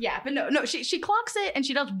 Yeah, but no, she clocks it and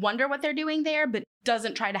she does wonder what they're doing there, but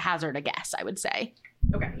doesn't try to hazard a guess, I would say.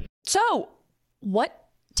 Okay. So, what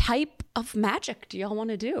type of magic do y'all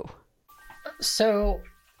want to do? So,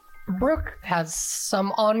 Brooke has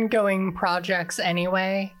some ongoing projects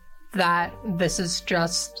anyway, that this is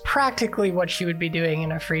just practically what she would be doing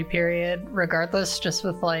in a free period, regardless, just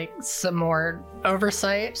with like some more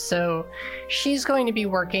oversight. So she's going to be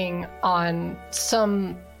working on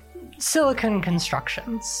some silicon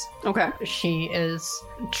constructions. Okay. She is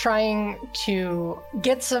trying to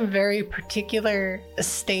get some very particular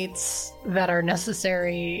states that are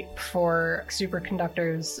necessary for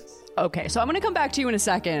superconductors. Okay, so I'm going to come back to you in a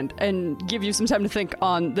second and give you some time to think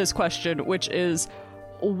on this question, which is,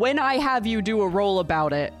 when I have you do a roll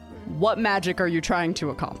about it, what magic are you trying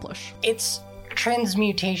to accomplish? It's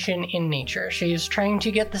transmutation in nature. She's trying to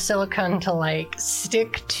get the silicon to like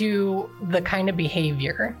stick to the kind of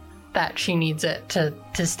behavior that she needs it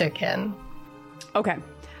to stick in. Okay.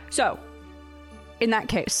 So, in that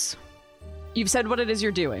case, you've said what it is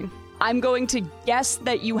you're doing. I'm going to guess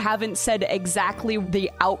that you haven't said exactly the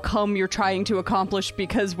outcome you're trying to accomplish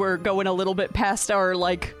because we're going a little bit past our,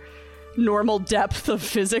 like, normal depth of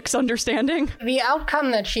physics understanding. The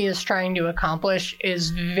outcome that she is trying to accomplish is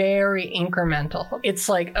very incremental. It's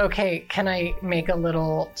like, okay, can I make a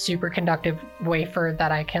little superconductive wafer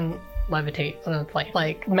that I can levitate on the plane,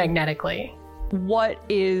 like magnetically? What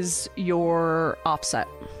is your offset?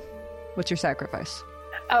 What's your sacrifice?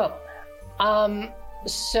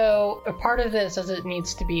 So a part of this is it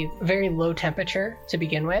needs to be very low temperature to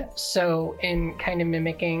begin with. So in kind of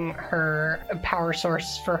mimicking her power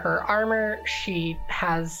source for her armor, she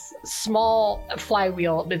has small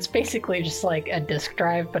flywheel. It's basically just like a disk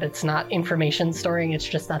drive, but it's not information storing. It's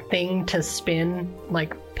just a thing to spin,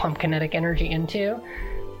 like pump kinetic energy into.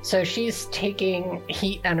 So she's taking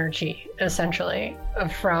heat energy, essentially,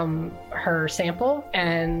 from her sample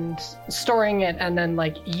and storing it and then,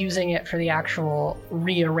 like, using it for the actual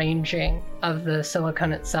rearranging of the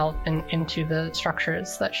silicon itself into the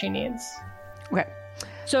structures that she needs. Okay.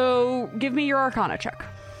 So give me your Arcana check.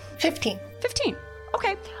 15. 15.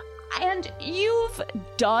 Okay. And you've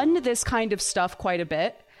done this kind of stuff quite a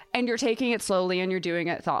bit. And you're taking it slowly and you're doing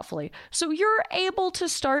it thoughtfully. So you're able to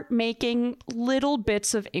start making little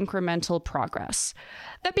bits of incremental progress.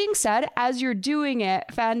 That being said, as you're doing it,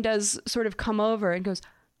 Fan does sort of come over and goes,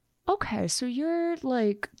 okay, so you're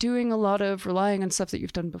like doing a lot of relying on stuff that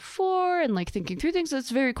you've done before and like thinking through things. That's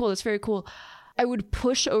very cool. That's very cool. I would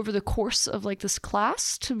push over the course of like this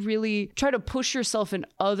class to really try to push yourself in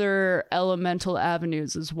other elemental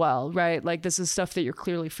avenues as well, right? Like this is stuff that you're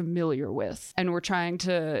clearly familiar with. And we're trying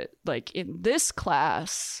to, like in this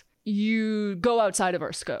class, you go outside of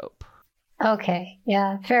our scope. Okay,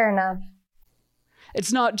 yeah, fair enough.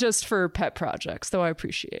 It's not just for pet projects, though I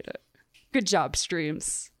appreciate it. Good job,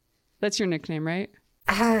 Streams. That's your nickname, right?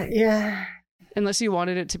 Yeah. Unless you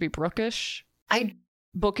wanted it to be Brookish.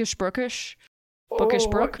 Bookish Brookish. Bookish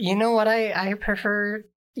Brooke? You know what I prefer?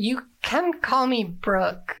 You can call me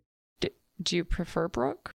Brooke. Do you prefer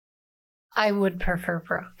Brooke? I would prefer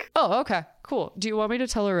Brooke. Oh, okay. Cool. Do you want me to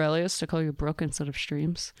tell Aurelius to call you Brooke instead of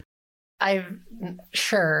Streams?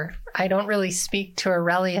 Sure. I don't really speak to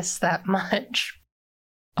Aurelius that much.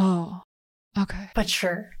 Oh, okay. But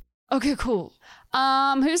sure. Okay, cool.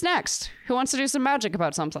 Who's next? Who wants to do some magic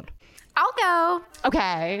about something? I'll go.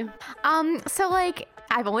 Okay. So like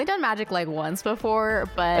I've only done magic like once before,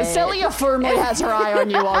 but Celia firmly has her eye on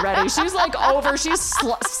you already. She's like over, she's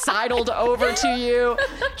sidled over to you.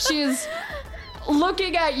 She's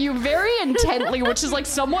looking at you very intently, which is like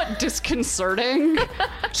somewhat disconcerting.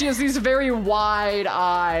 She has these very wide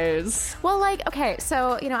eyes. Well, like, okay,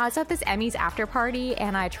 so, you know, I was at this Emmy's after party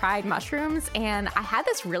and I tried mushrooms and I had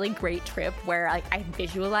this really great trip where like I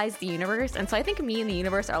visualized the universe. And so I think me and the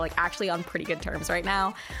universe are like actually on pretty good terms right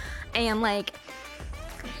now. And like,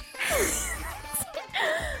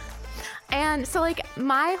 and so like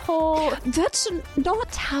my whole... That's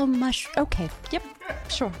not how much... Okay, yep,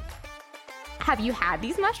 sure. Have you had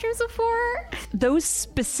these mushrooms before? Those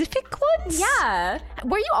specific ones? Yeah.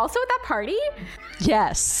 Were you also at that party?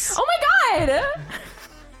 Yes. Oh my god!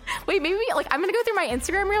 Wait, maybe like I'm gonna go through my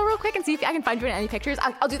Instagram reel real quick and see if I can find you in any pictures.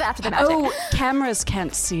 I'll do that after the magic. Oh, cameras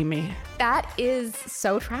can't see me. That is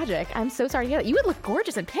so tragic. I'm so sorry to hear that. You would look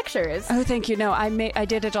gorgeous in pictures. Oh, thank you. No, I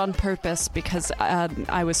did it on purpose because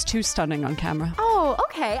I was too stunning on camera. Oh,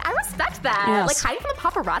 okay. I respect that. Yes. Like hiding from the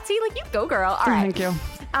paparazzi, like you go, girl. All right. Thank you.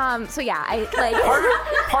 So yeah, I like.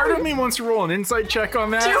 Part of me wants to roll an insight check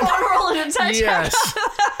on that. Do you want to roll an insight check?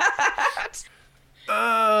 Yes.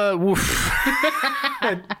 Woof.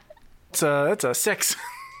 It's a 6.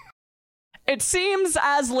 It seems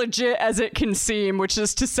as legit as it can seem, which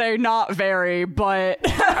is to say not very, but...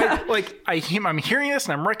 I'm hearing this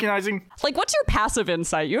and I'm recognizing... Like, what's your passive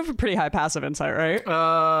insight? You have a pretty high passive insight, right?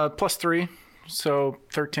 +3, so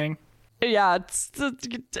 13. Yeah,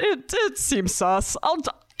 it seems sus.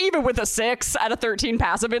 Even with a 6 at a 13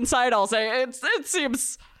 passive insight, I'll say it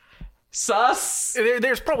seems sus.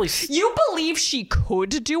 There's probably... You believe she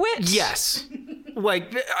could do it? Yes.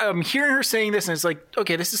 Like, I'm hearing her saying this, and it's like,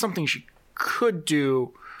 okay, this is something she could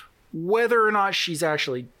do. Whether or not she's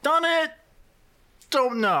actually done it,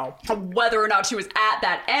 don't know. Whether or not she was at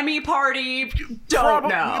that Emmy party, don't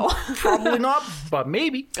know. Probably not, but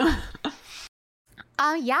maybe.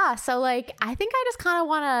 Yeah, so like I think I just kind of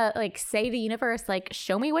want to like say to the universe, like,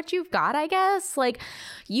 show me what you've got, I guess. Like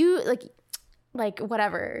you like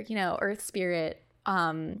whatever, earth spirit,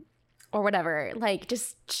 or whatever, like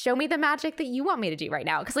just show me the magic that you want me to do right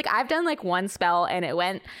now. Because like I've done like one spell and it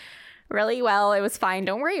went really well. It was fine.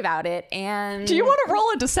 Don't worry about it. And Do you want to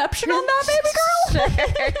roll a deception on that, baby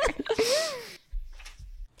girl?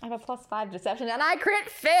 I have a +5 deception and I crit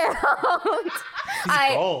failed.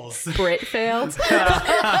 Goals. Brit failed.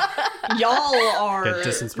 Y'all are Good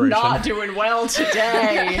disinspiration. not doing well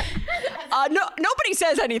today. Nobody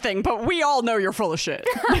says anything, but we all know you're full of shit.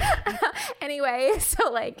 Anyway, so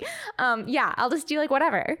like, yeah, I'll just do like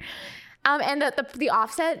whatever. And the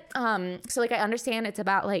offset, so like I understand it's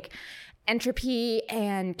about like entropy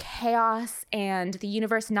and chaos and the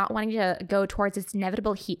universe not wanting to go towards its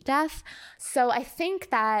inevitable heat death. So I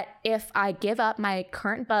think that if I give up my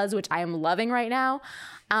current buzz, which I am loving right now,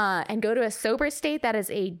 and go to a sober state, that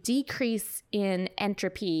is a decrease in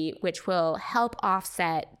entropy, which will help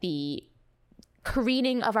offset the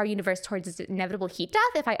careening of our universe towards its inevitable heat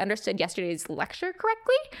death, if I understood yesterday's lecture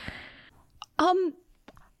correctly.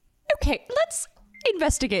 Okay, let's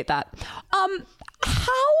investigate that.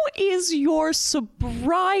 How is your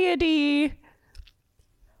sobriety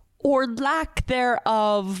or lack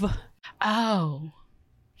thereof? Oh.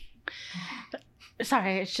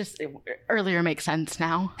 Sorry, it's just earlier makes sense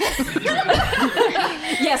now.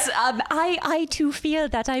 Yes, I too feel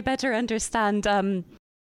that I better understand.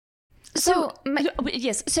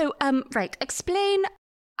 Right. Explain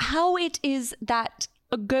how it is that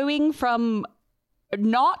going from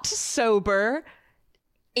not sober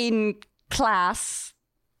in class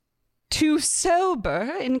to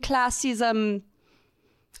sober in class is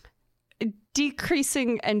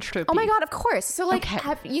decreasing entropy. Oh my god, of course. So like, Okay.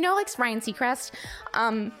 like Ryan Seacrest?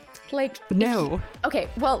 Like No. Okay,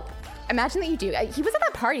 well, imagine that you do. He was at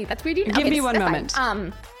that party. That's weird. Give me one moment.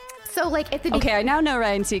 So like at the Okay, I now know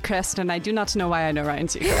Ryan Seacrest, and I do not know why I know Ryan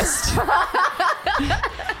Seacrest.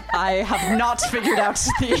 I have not figured out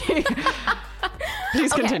the...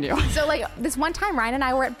 Please continue. Okay. So like this one time Ryan and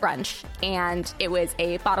I were at brunch and it was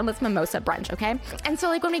a bottomless mimosa brunch, okay? And so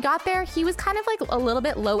like when we got there, he was kind of like a little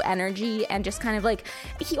bit low energy and just kind of like,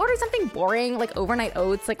 he ordered something boring, like overnight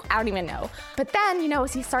oats, like I don't even know. But then,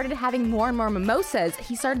 as he started having more and more mimosas,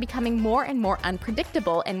 he started becoming more and more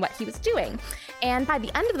unpredictable in what he was doing. And by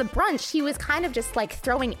the end of the brunch, he was kind of just like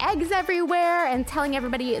throwing eggs everywhere and telling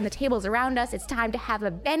everybody in the tables around us, it's time to have a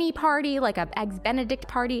Benny party, like a Eggs Benedict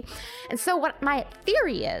party. And so what my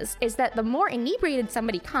theory is that the more inebriated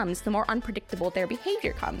somebody comes, the more unpredictable their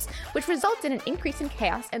behavior comes, which results in an increase in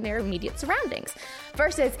chaos in their immediate surroundings.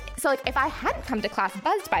 Versus, so like if I hadn't come to class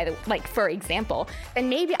buzzed for example, then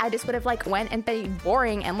maybe I just would have like went and been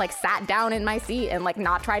boring and like sat down in my seat and like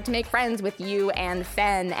not tried to make friends with you and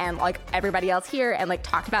Fen and like everybody else here and like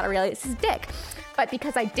talked about Aurelius's dick. But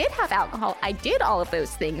because I did have alcohol, I did all of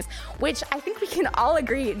those things, which I think we can all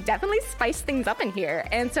agree definitely spice things up in here.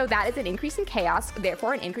 And so that is an increase in chaos,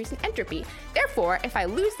 therefore an increase in entropy. Therefore, if I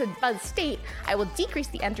lose the buzz state, I will decrease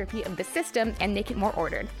the entropy of the system and make it more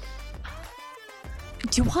ordered.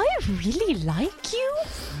 Do I really like you?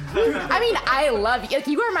 I mean, I love you. Like,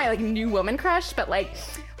 you are my like new woman crush, but like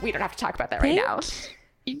we don't have to talk about that right now.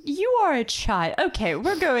 You are a child. Okay,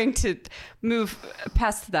 we're going to move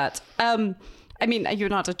past that. I mean, you're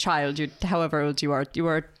not a child. You're however old you are. You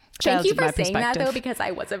are a child. Thank you in for my saying that perspective. though, because I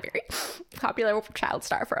was a very popular child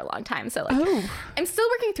star for a long time. So like, I'm still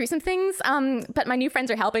working through some things. But my new friends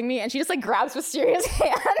are helping me, and she just like grabs Wisteria's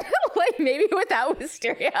hand, like maybe without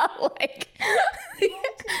Wisteria, like.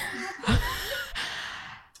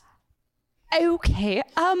 Okay.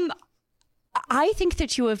 I think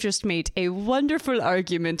that you have just made a wonderful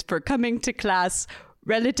argument for coming to class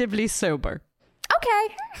relatively sober.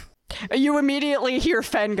 Okay. You immediately hear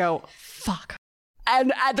Fen go, fuck.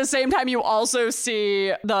 And at the same time, you also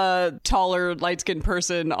see the taller, light-skinned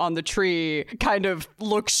person on the tree kind of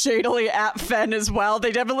look shadily at Fen as well.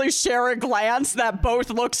 They definitely share a glance that both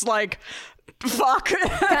looks like, fuck. Can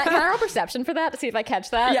I roll perception for that to see if I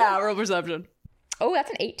catch that? Yeah, roll perception. Oh,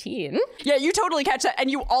 that's an 18. Yeah, you totally catch that.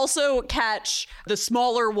 And you also catch the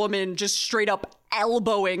smaller woman just straight up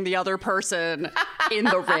elbowing the other person in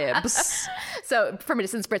the ribs. So from a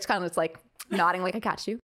distance, Brit's kind of like nodding like, I got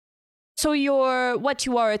you. So what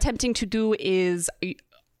you are attempting to do is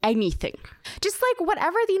anything. Just like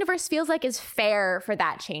whatever the universe feels like is fair for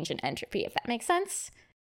that change in entropy, if that makes sense.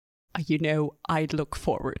 I look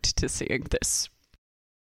forward to seeing this.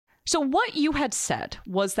 So what you had said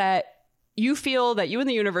was that you feel that you and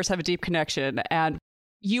the universe have a deep connection and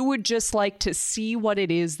you would just like to see what it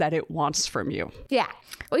is that it wants from you. Yeah.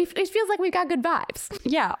 Well, it feels like we've got good vibes.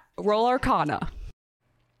 Yeah. Roll Arcana.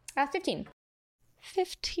 15.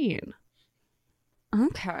 15.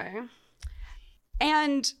 Okay.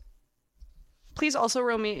 And please also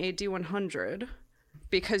roll me a D100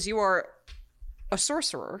 because you are a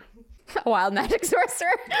sorcerer. A wild magic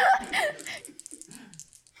sorcerer.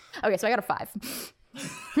 Okay, so I got a 5.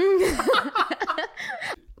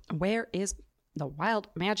 Where is the wild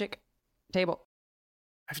magic table?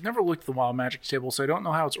 I've never looked at the wild magic table, so I don't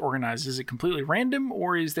know how it's organized. Is it completely random,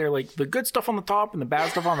 or is there like the good stuff on the top and the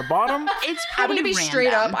bad stuff on the bottom? It's I'm pretty going to be random.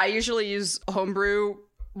 straight up. I usually use homebrew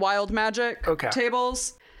wild magic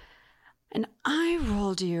tables. And I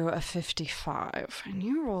rolled you a 55, and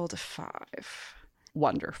you rolled a 5.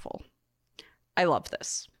 Wonderful. I love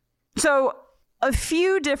this. So a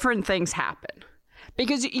few different things happen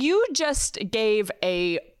because you just gave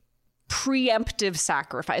a preemptive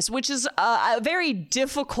sacrifice, which is a very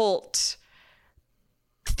difficult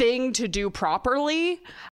thing to do properly.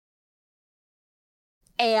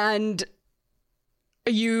 And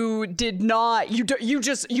you did not, you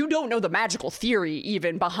don't know the magical theory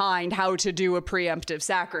even behind how to do a preemptive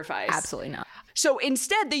sacrifice. Absolutely not. So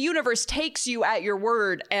instead, the universe takes you at your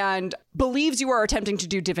word and believes you are attempting to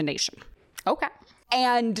do divination. Okay.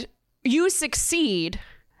 And you succeed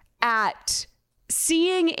at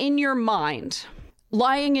seeing in your mind,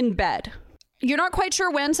 lying in bed. You're not quite sure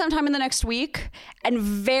when, sometime in the next week, and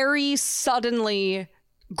very suddenly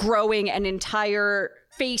growing an entire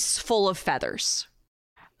face full of feathers.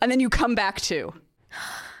 And then you come back to.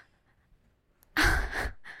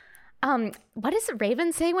 What does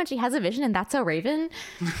Raven say when she has a vision and that's a Raven?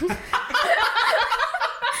 Is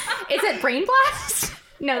it Brain Blast?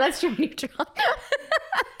 No, that's True Neutral.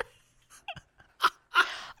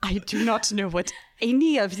 I do not know what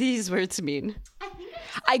any of these words mean.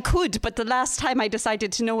 I could, but the last time I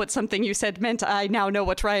decided to know what something you said meant, I now know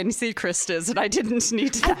what Ryan Seacrest is, and I didn't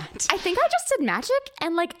need that. I think I just did magic,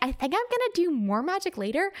 and I think I'm gonna do more magic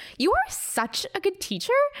later. You are such a good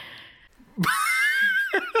teacher.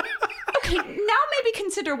 Okay, now maybe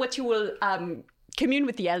consider what you will commune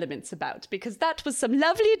with the elements about, because that was some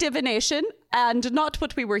lovely divination and not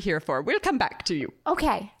what we were here for. We'll come back to you.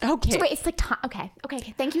 Okay. Okay. So wait, it's like time. Okay.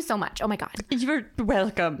 Thank you so much. Oh my God. You're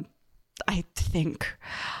welcome, I think.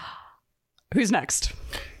 Who's next?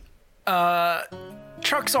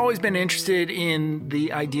 Chuck's always been interested in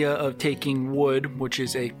the idea of taking wood, which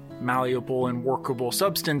is a malleable and workable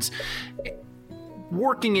substance,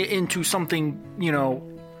 working it into something,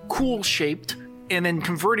 cool shaped, and then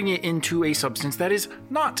converting it into a substance that is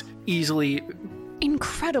not easily.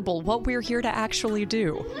 Incredible what we're here to actually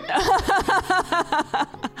do.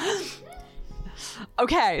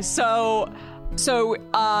 Okay, so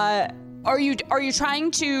are you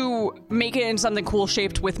trying to make it into something cool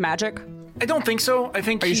shaped with magic? I don't think so. I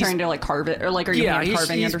think Are you trying to carve it, or are you hand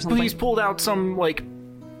carving it or something? He's pulled out some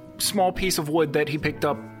small piece of wood that he picked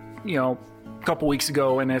up, a couple weeks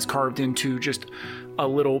ago, and has carved into just a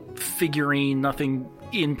little figurine, nothing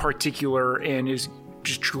in particular, and is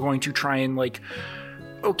just going to try and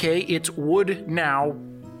okay, it's wood now.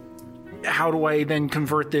 How do I then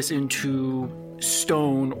convert this into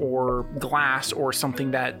stone or glass or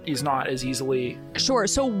something that is not as easily? Sure.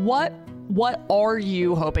 So what are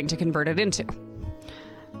you hoping to convert it into?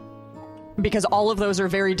 Because all of those are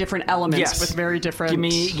very different elements with very different.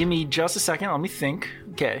 Give me just a second. Let me think.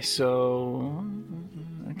 Okay, so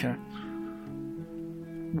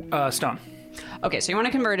stone. Okay, so you want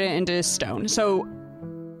to convert it into stone. So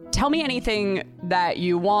tell me anything that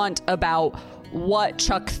you want about what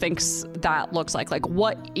Chuck thinks that looks like.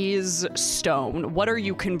 What is stone? What are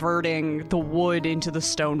you converting the wood into the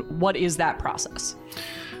stone? What is that process?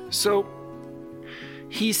 So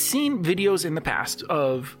he's seen videos in the past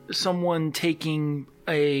of someone taking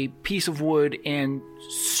a piece of wood and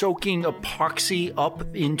soaking epoxy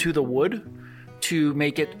up into the wood to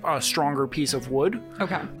make it a stronger piece of wood.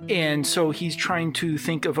 Okay. And so he's trying to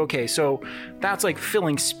think of, okay, so that's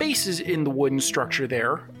filling spaces in the wooden structure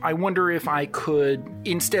there. I wonder if I could,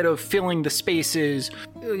 instead of filling the spaces,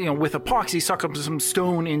 with epoxy, suck up some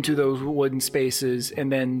stone into those wooden spaces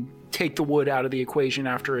and then take the wood out of the equation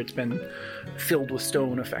after it's been filled with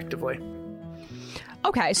stone effectively.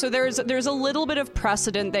 Okay, so there's a little bit of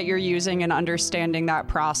precedent that you're using in understanding that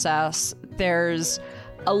process. There's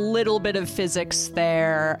a little bit of physics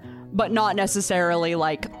there, but not necessarily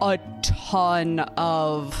a ton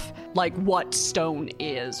of what stone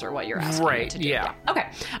is or what you're asking me to do. Yeah.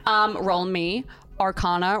 Okay. Roll me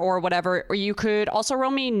Arcana or whatever. Or you could also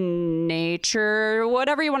roll me Nature,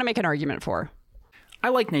 whatever you want to make an argument for. I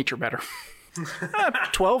like nature better.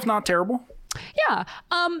 12, not terrible. Yeah.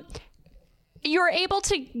 You're able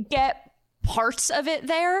to get parts of it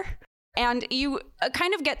there. And you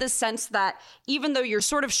kind of get this sense that even though you're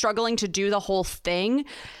sort of struggling to do the whole thing,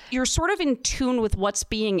 you're sort of in tune with what's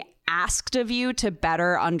being asked of you to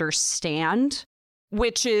better understand,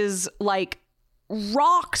 which is like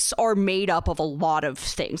rocks are made up of a lot of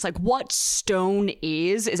things. Like what stone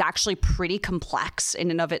is actually pretty complex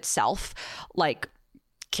in and of itself, like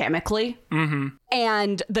chemically.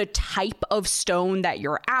 And the type of stone that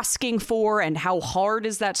you're asking for and how hard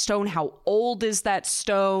is that stone, how old is that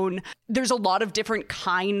stone. There's a lot of different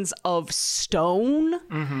kinds of stone.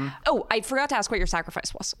 Oh, I forgot to ask what your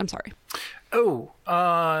sacrifice was. I'm sorry. Oh,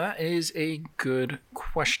 that is a good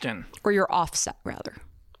question. Or your offset, rather.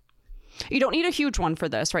 You don't need a huge one for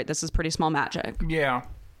this, right? This is pretty small magic. Yeah.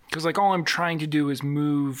 Because, like, all I'm trying to do is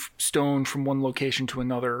move stone from one location to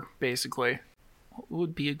another, basically. What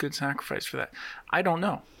would be a good sacrifice for that? I don't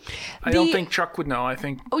know. I don't think Chuck would know. I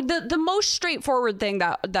think the most straightforward thing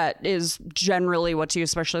that is generally what's used,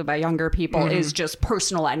 especially by younger people, is just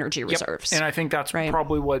personal energy reserves. And I think that's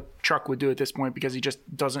probably what Chuck would do at this point, because he just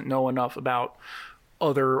doesn't know enough about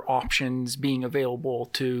other options being available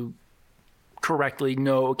to correctly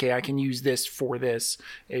know, okay, I can use this for this.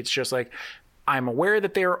 It's just like, I'm aware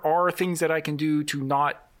that there are things that I can do to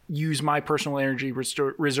not use my personal energy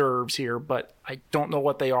reserves here, but I don't know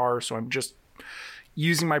what they are, so I'm just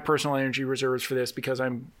using my personal energy reserves for this because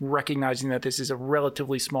I'm recognizing that this is a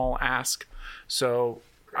relatively small ask, so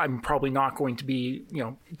I'm probably not going to be,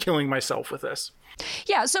 killing myself with this.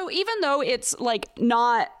 Yeah, so even though it's like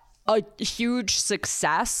not a huge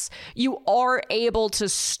success, you are able to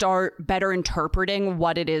start better interpreting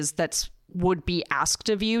what it is that's would be asked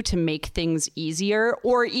of you to make things easier,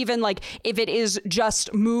 or even like if it is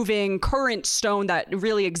just moving current stone that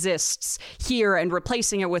really exists here and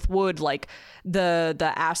replacing it with wood, like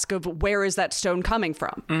the ask of where is that stone coming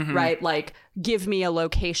from, right? Like, give me a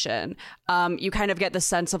location. You kind of get the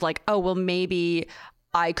sense of like, oh, well, maybe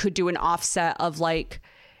I could do an offset of like,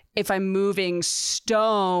 if I'm moving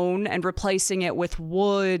stone and replacing it with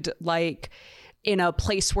wood, like in a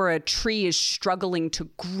place where a tree is struggling to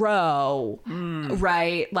grow,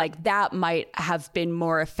 right? Like that might have been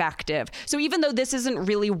more effective. So even though this isn't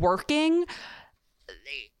really working,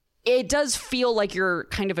 it does feel like you're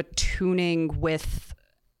kind of attuning with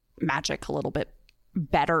magic a little bit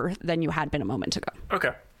better than you had been a moment ago.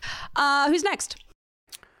 Okay. Who's next?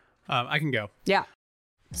 I can go. Yeah.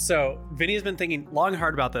 So Vinny has been thinking long and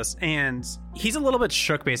hard about this, and he's a little bit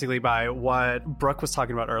shook basically by what Brooke was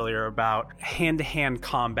talking about earlier about hand-to-hand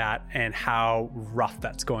combat and how rough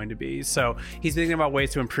that's going to be. So he's thinking about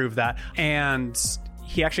ways to improve that, and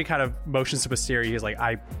he actually kind of motions to Wisteria. He's like,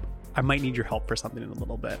 I might need your help for something in a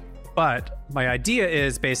little bit. But my idea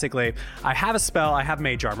is basically, I have a spell, I have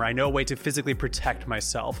mage armor, I know a way to physically protect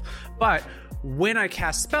myself, but when I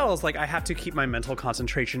cast spells, like I have to keep my mental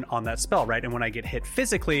concentration on that spell, right? And when I get hit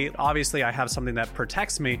physically, obviously I have something that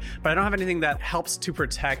protects me, but I don't have anything that helps to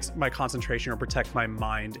protect my concentration or protect my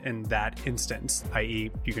mind in that instance,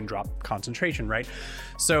 i.e. you can drop concentration, right?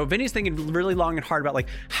 So Vinny's thinking really long and hard about like,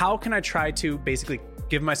 how can I try to basically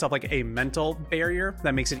give myself like a mental barrier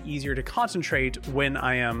that makes it easier to concentrate when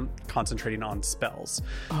I am concentrating on spells.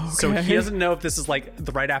 Okay. So he doesn't know if this is like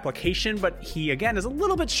the right application, but he again is a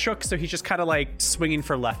little bit shook, so he's just kind of like swinging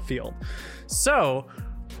for left field. So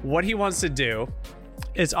what he wants to do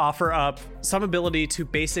is offer up some ability to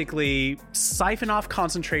basically siphon off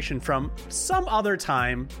concentration from some other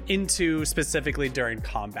time into specifically during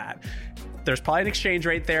combat. There's probably an exchange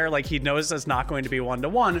rate there. Like he knows it's not going to be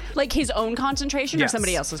 1-to-1. Like his own concentration or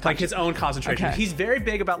somebody else's concentration? Like his own concentration. Okay. He's very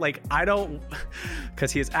big about like,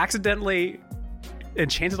 because he has accidentally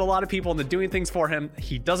enchanted a lot of people into doing things for him.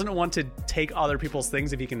 He doesn't want to take other people's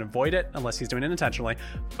things if he can avoid it, unless he's doing it intentionally.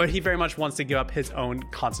 But he very much wants to give up his own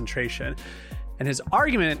concentration. And his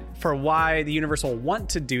argument for why the universe will want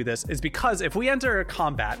to do this is because if we enter a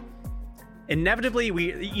combat, inevitably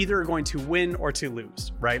we either are going to win or to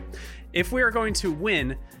lose, right? If we are going to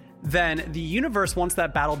win, then the universe wants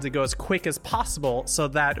that battle to go as quick as possible so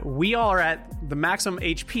that we all are at the maximum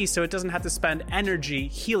HP, so it doesn't have to spend energy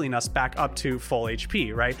healing us back up to full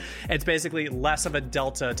HP, right? It's basically less of a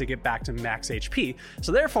delta to get back to max HP.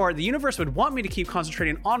 So therefore, the universe would want me to keep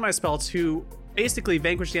concentrating on my spell to basically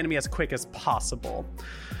vanquish the enemy as quick as possible.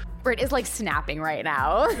 Britt is like snapping right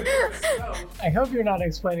now. I hope you're not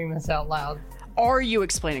explaining this out loud. Are you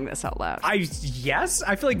explaining this out loud? Yes.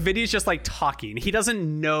 I feel like Vinny's just like talking. He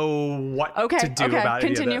doesn't know what to do about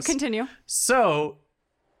it. Continue. So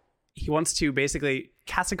he wants to basically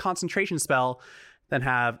cast a concentration spell, then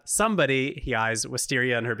have somebody, he eyes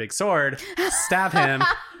Wisteria and her big sword, stab him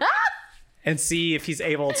and see if he's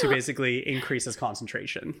able to basically increase his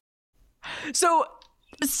concentration. So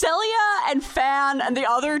Celia and Fan and the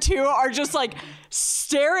other two are just like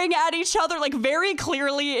staring at each other, like very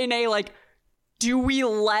clearly in a like, do we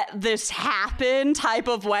let this happen type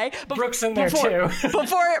of way. But Brooke's in there too.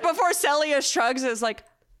 before Celia shrugs, is like,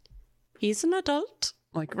 he's an adult.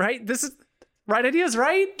 Like, right? This is right ideas,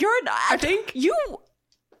 right? I think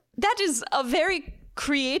that is a very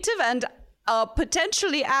creative and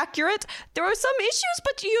potentially accurate. There are some issues,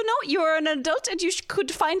 but you're an adult and you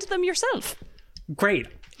could find them yourself. Great.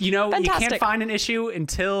 You Fantastic. can't find an issue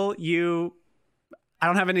until you... I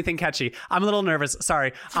don't have anything catchy. I'm a little nervous.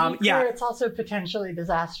 Sorry. Sure, it's also potentially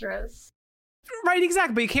disastrous. Right,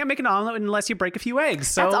 exactly. But you can't make an omelet unless you break a few eggs.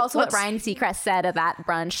 So That's also what Ryan Seacrest said at that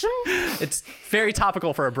brunch. It's very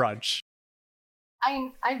topical for a brunch.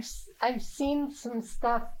 I've seen some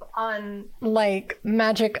stuff on like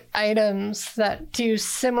magic items that do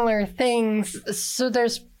similar things. So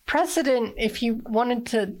there's precedent if you wanted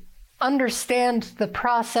to understand the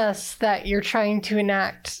process that you're trying to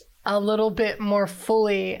enact a little bit more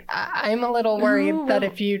fully. I'm a little worried that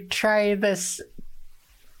if you try this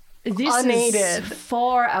unaided, is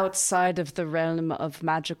far outside of the realm of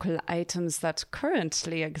magical items that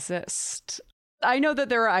currently exist. I know that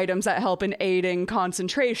there are items that help in aiding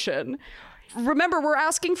concentration. Remember, we're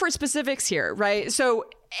asking for specifics here, right? So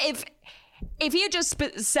if he had just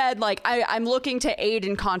said, like, I'm looking to aid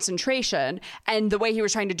in concentration, and the way he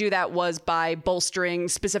was trying to do that was by bolstering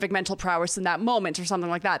specific mental prowess in that moment or something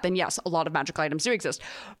like that, then yes, a lot of magical items do exist.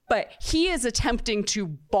 But he is attempting to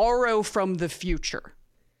borrow from the future.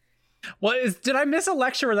 Did I miss a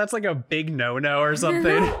lecture where that's like a big no-no or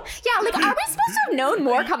something? Yeah, like, are we supposed to have known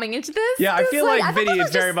more coming into this? Yeah, I feel like I Vinny is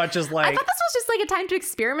very much just like... I thought this was just like a time to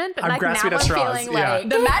experiment, but I'm like grasping now at I'm straws, feeling yeah. like...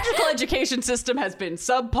 The magical education system has been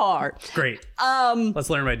subpar. Great. Let's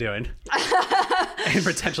learn by doing. And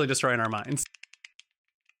potentially destroying our minds.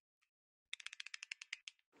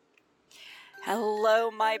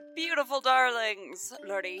 Hello, my beautiful darlings.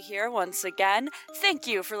 Lordy here once again. Thank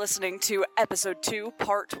you for listening to Episode 2,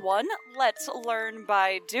 Part 1, Let's Learn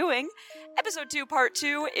by Doing. Episode 2, Part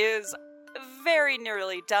 2 is very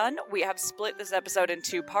nearly done. We have split this episode in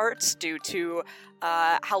 2 parts due to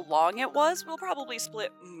how long it was. We'll probably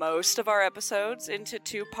split most of our episodes into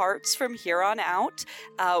 2 parts from here on out,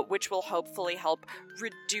 which will hopefully help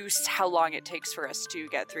reduce how long it takes for us to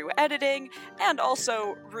get through editing, and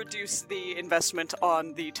also reduce the investment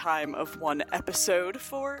on the time of one episode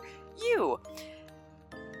for you.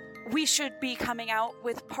 We should be coming out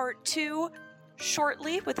with Part 2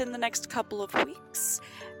 shortly, within the next couple of weeks.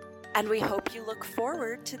 And we hope you look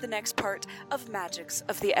forward to the next part of Magics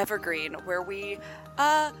of the Evergreen, where we,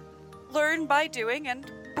 learn by doing and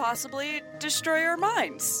possibly destroy our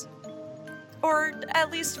minds. Or at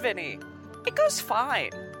least Vinny. It goes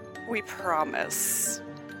fine. We promise.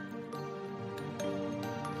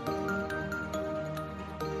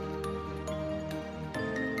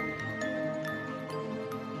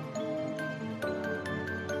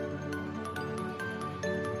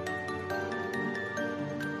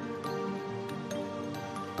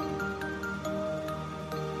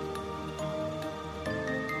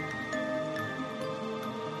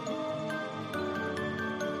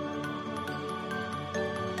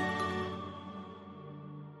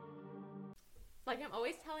 Like, I'm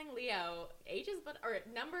always telling Leo,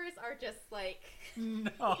 numbers are just like... No.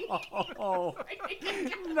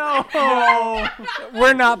 no,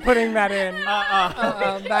 we're not putting that in.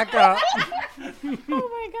 Back up. Oh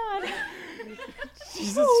my god.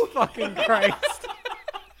 Jesus fucking Christ.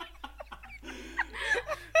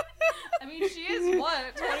 I mean, she is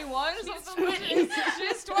what, 21 or something? She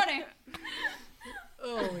is 20.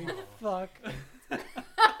 Holy fuck.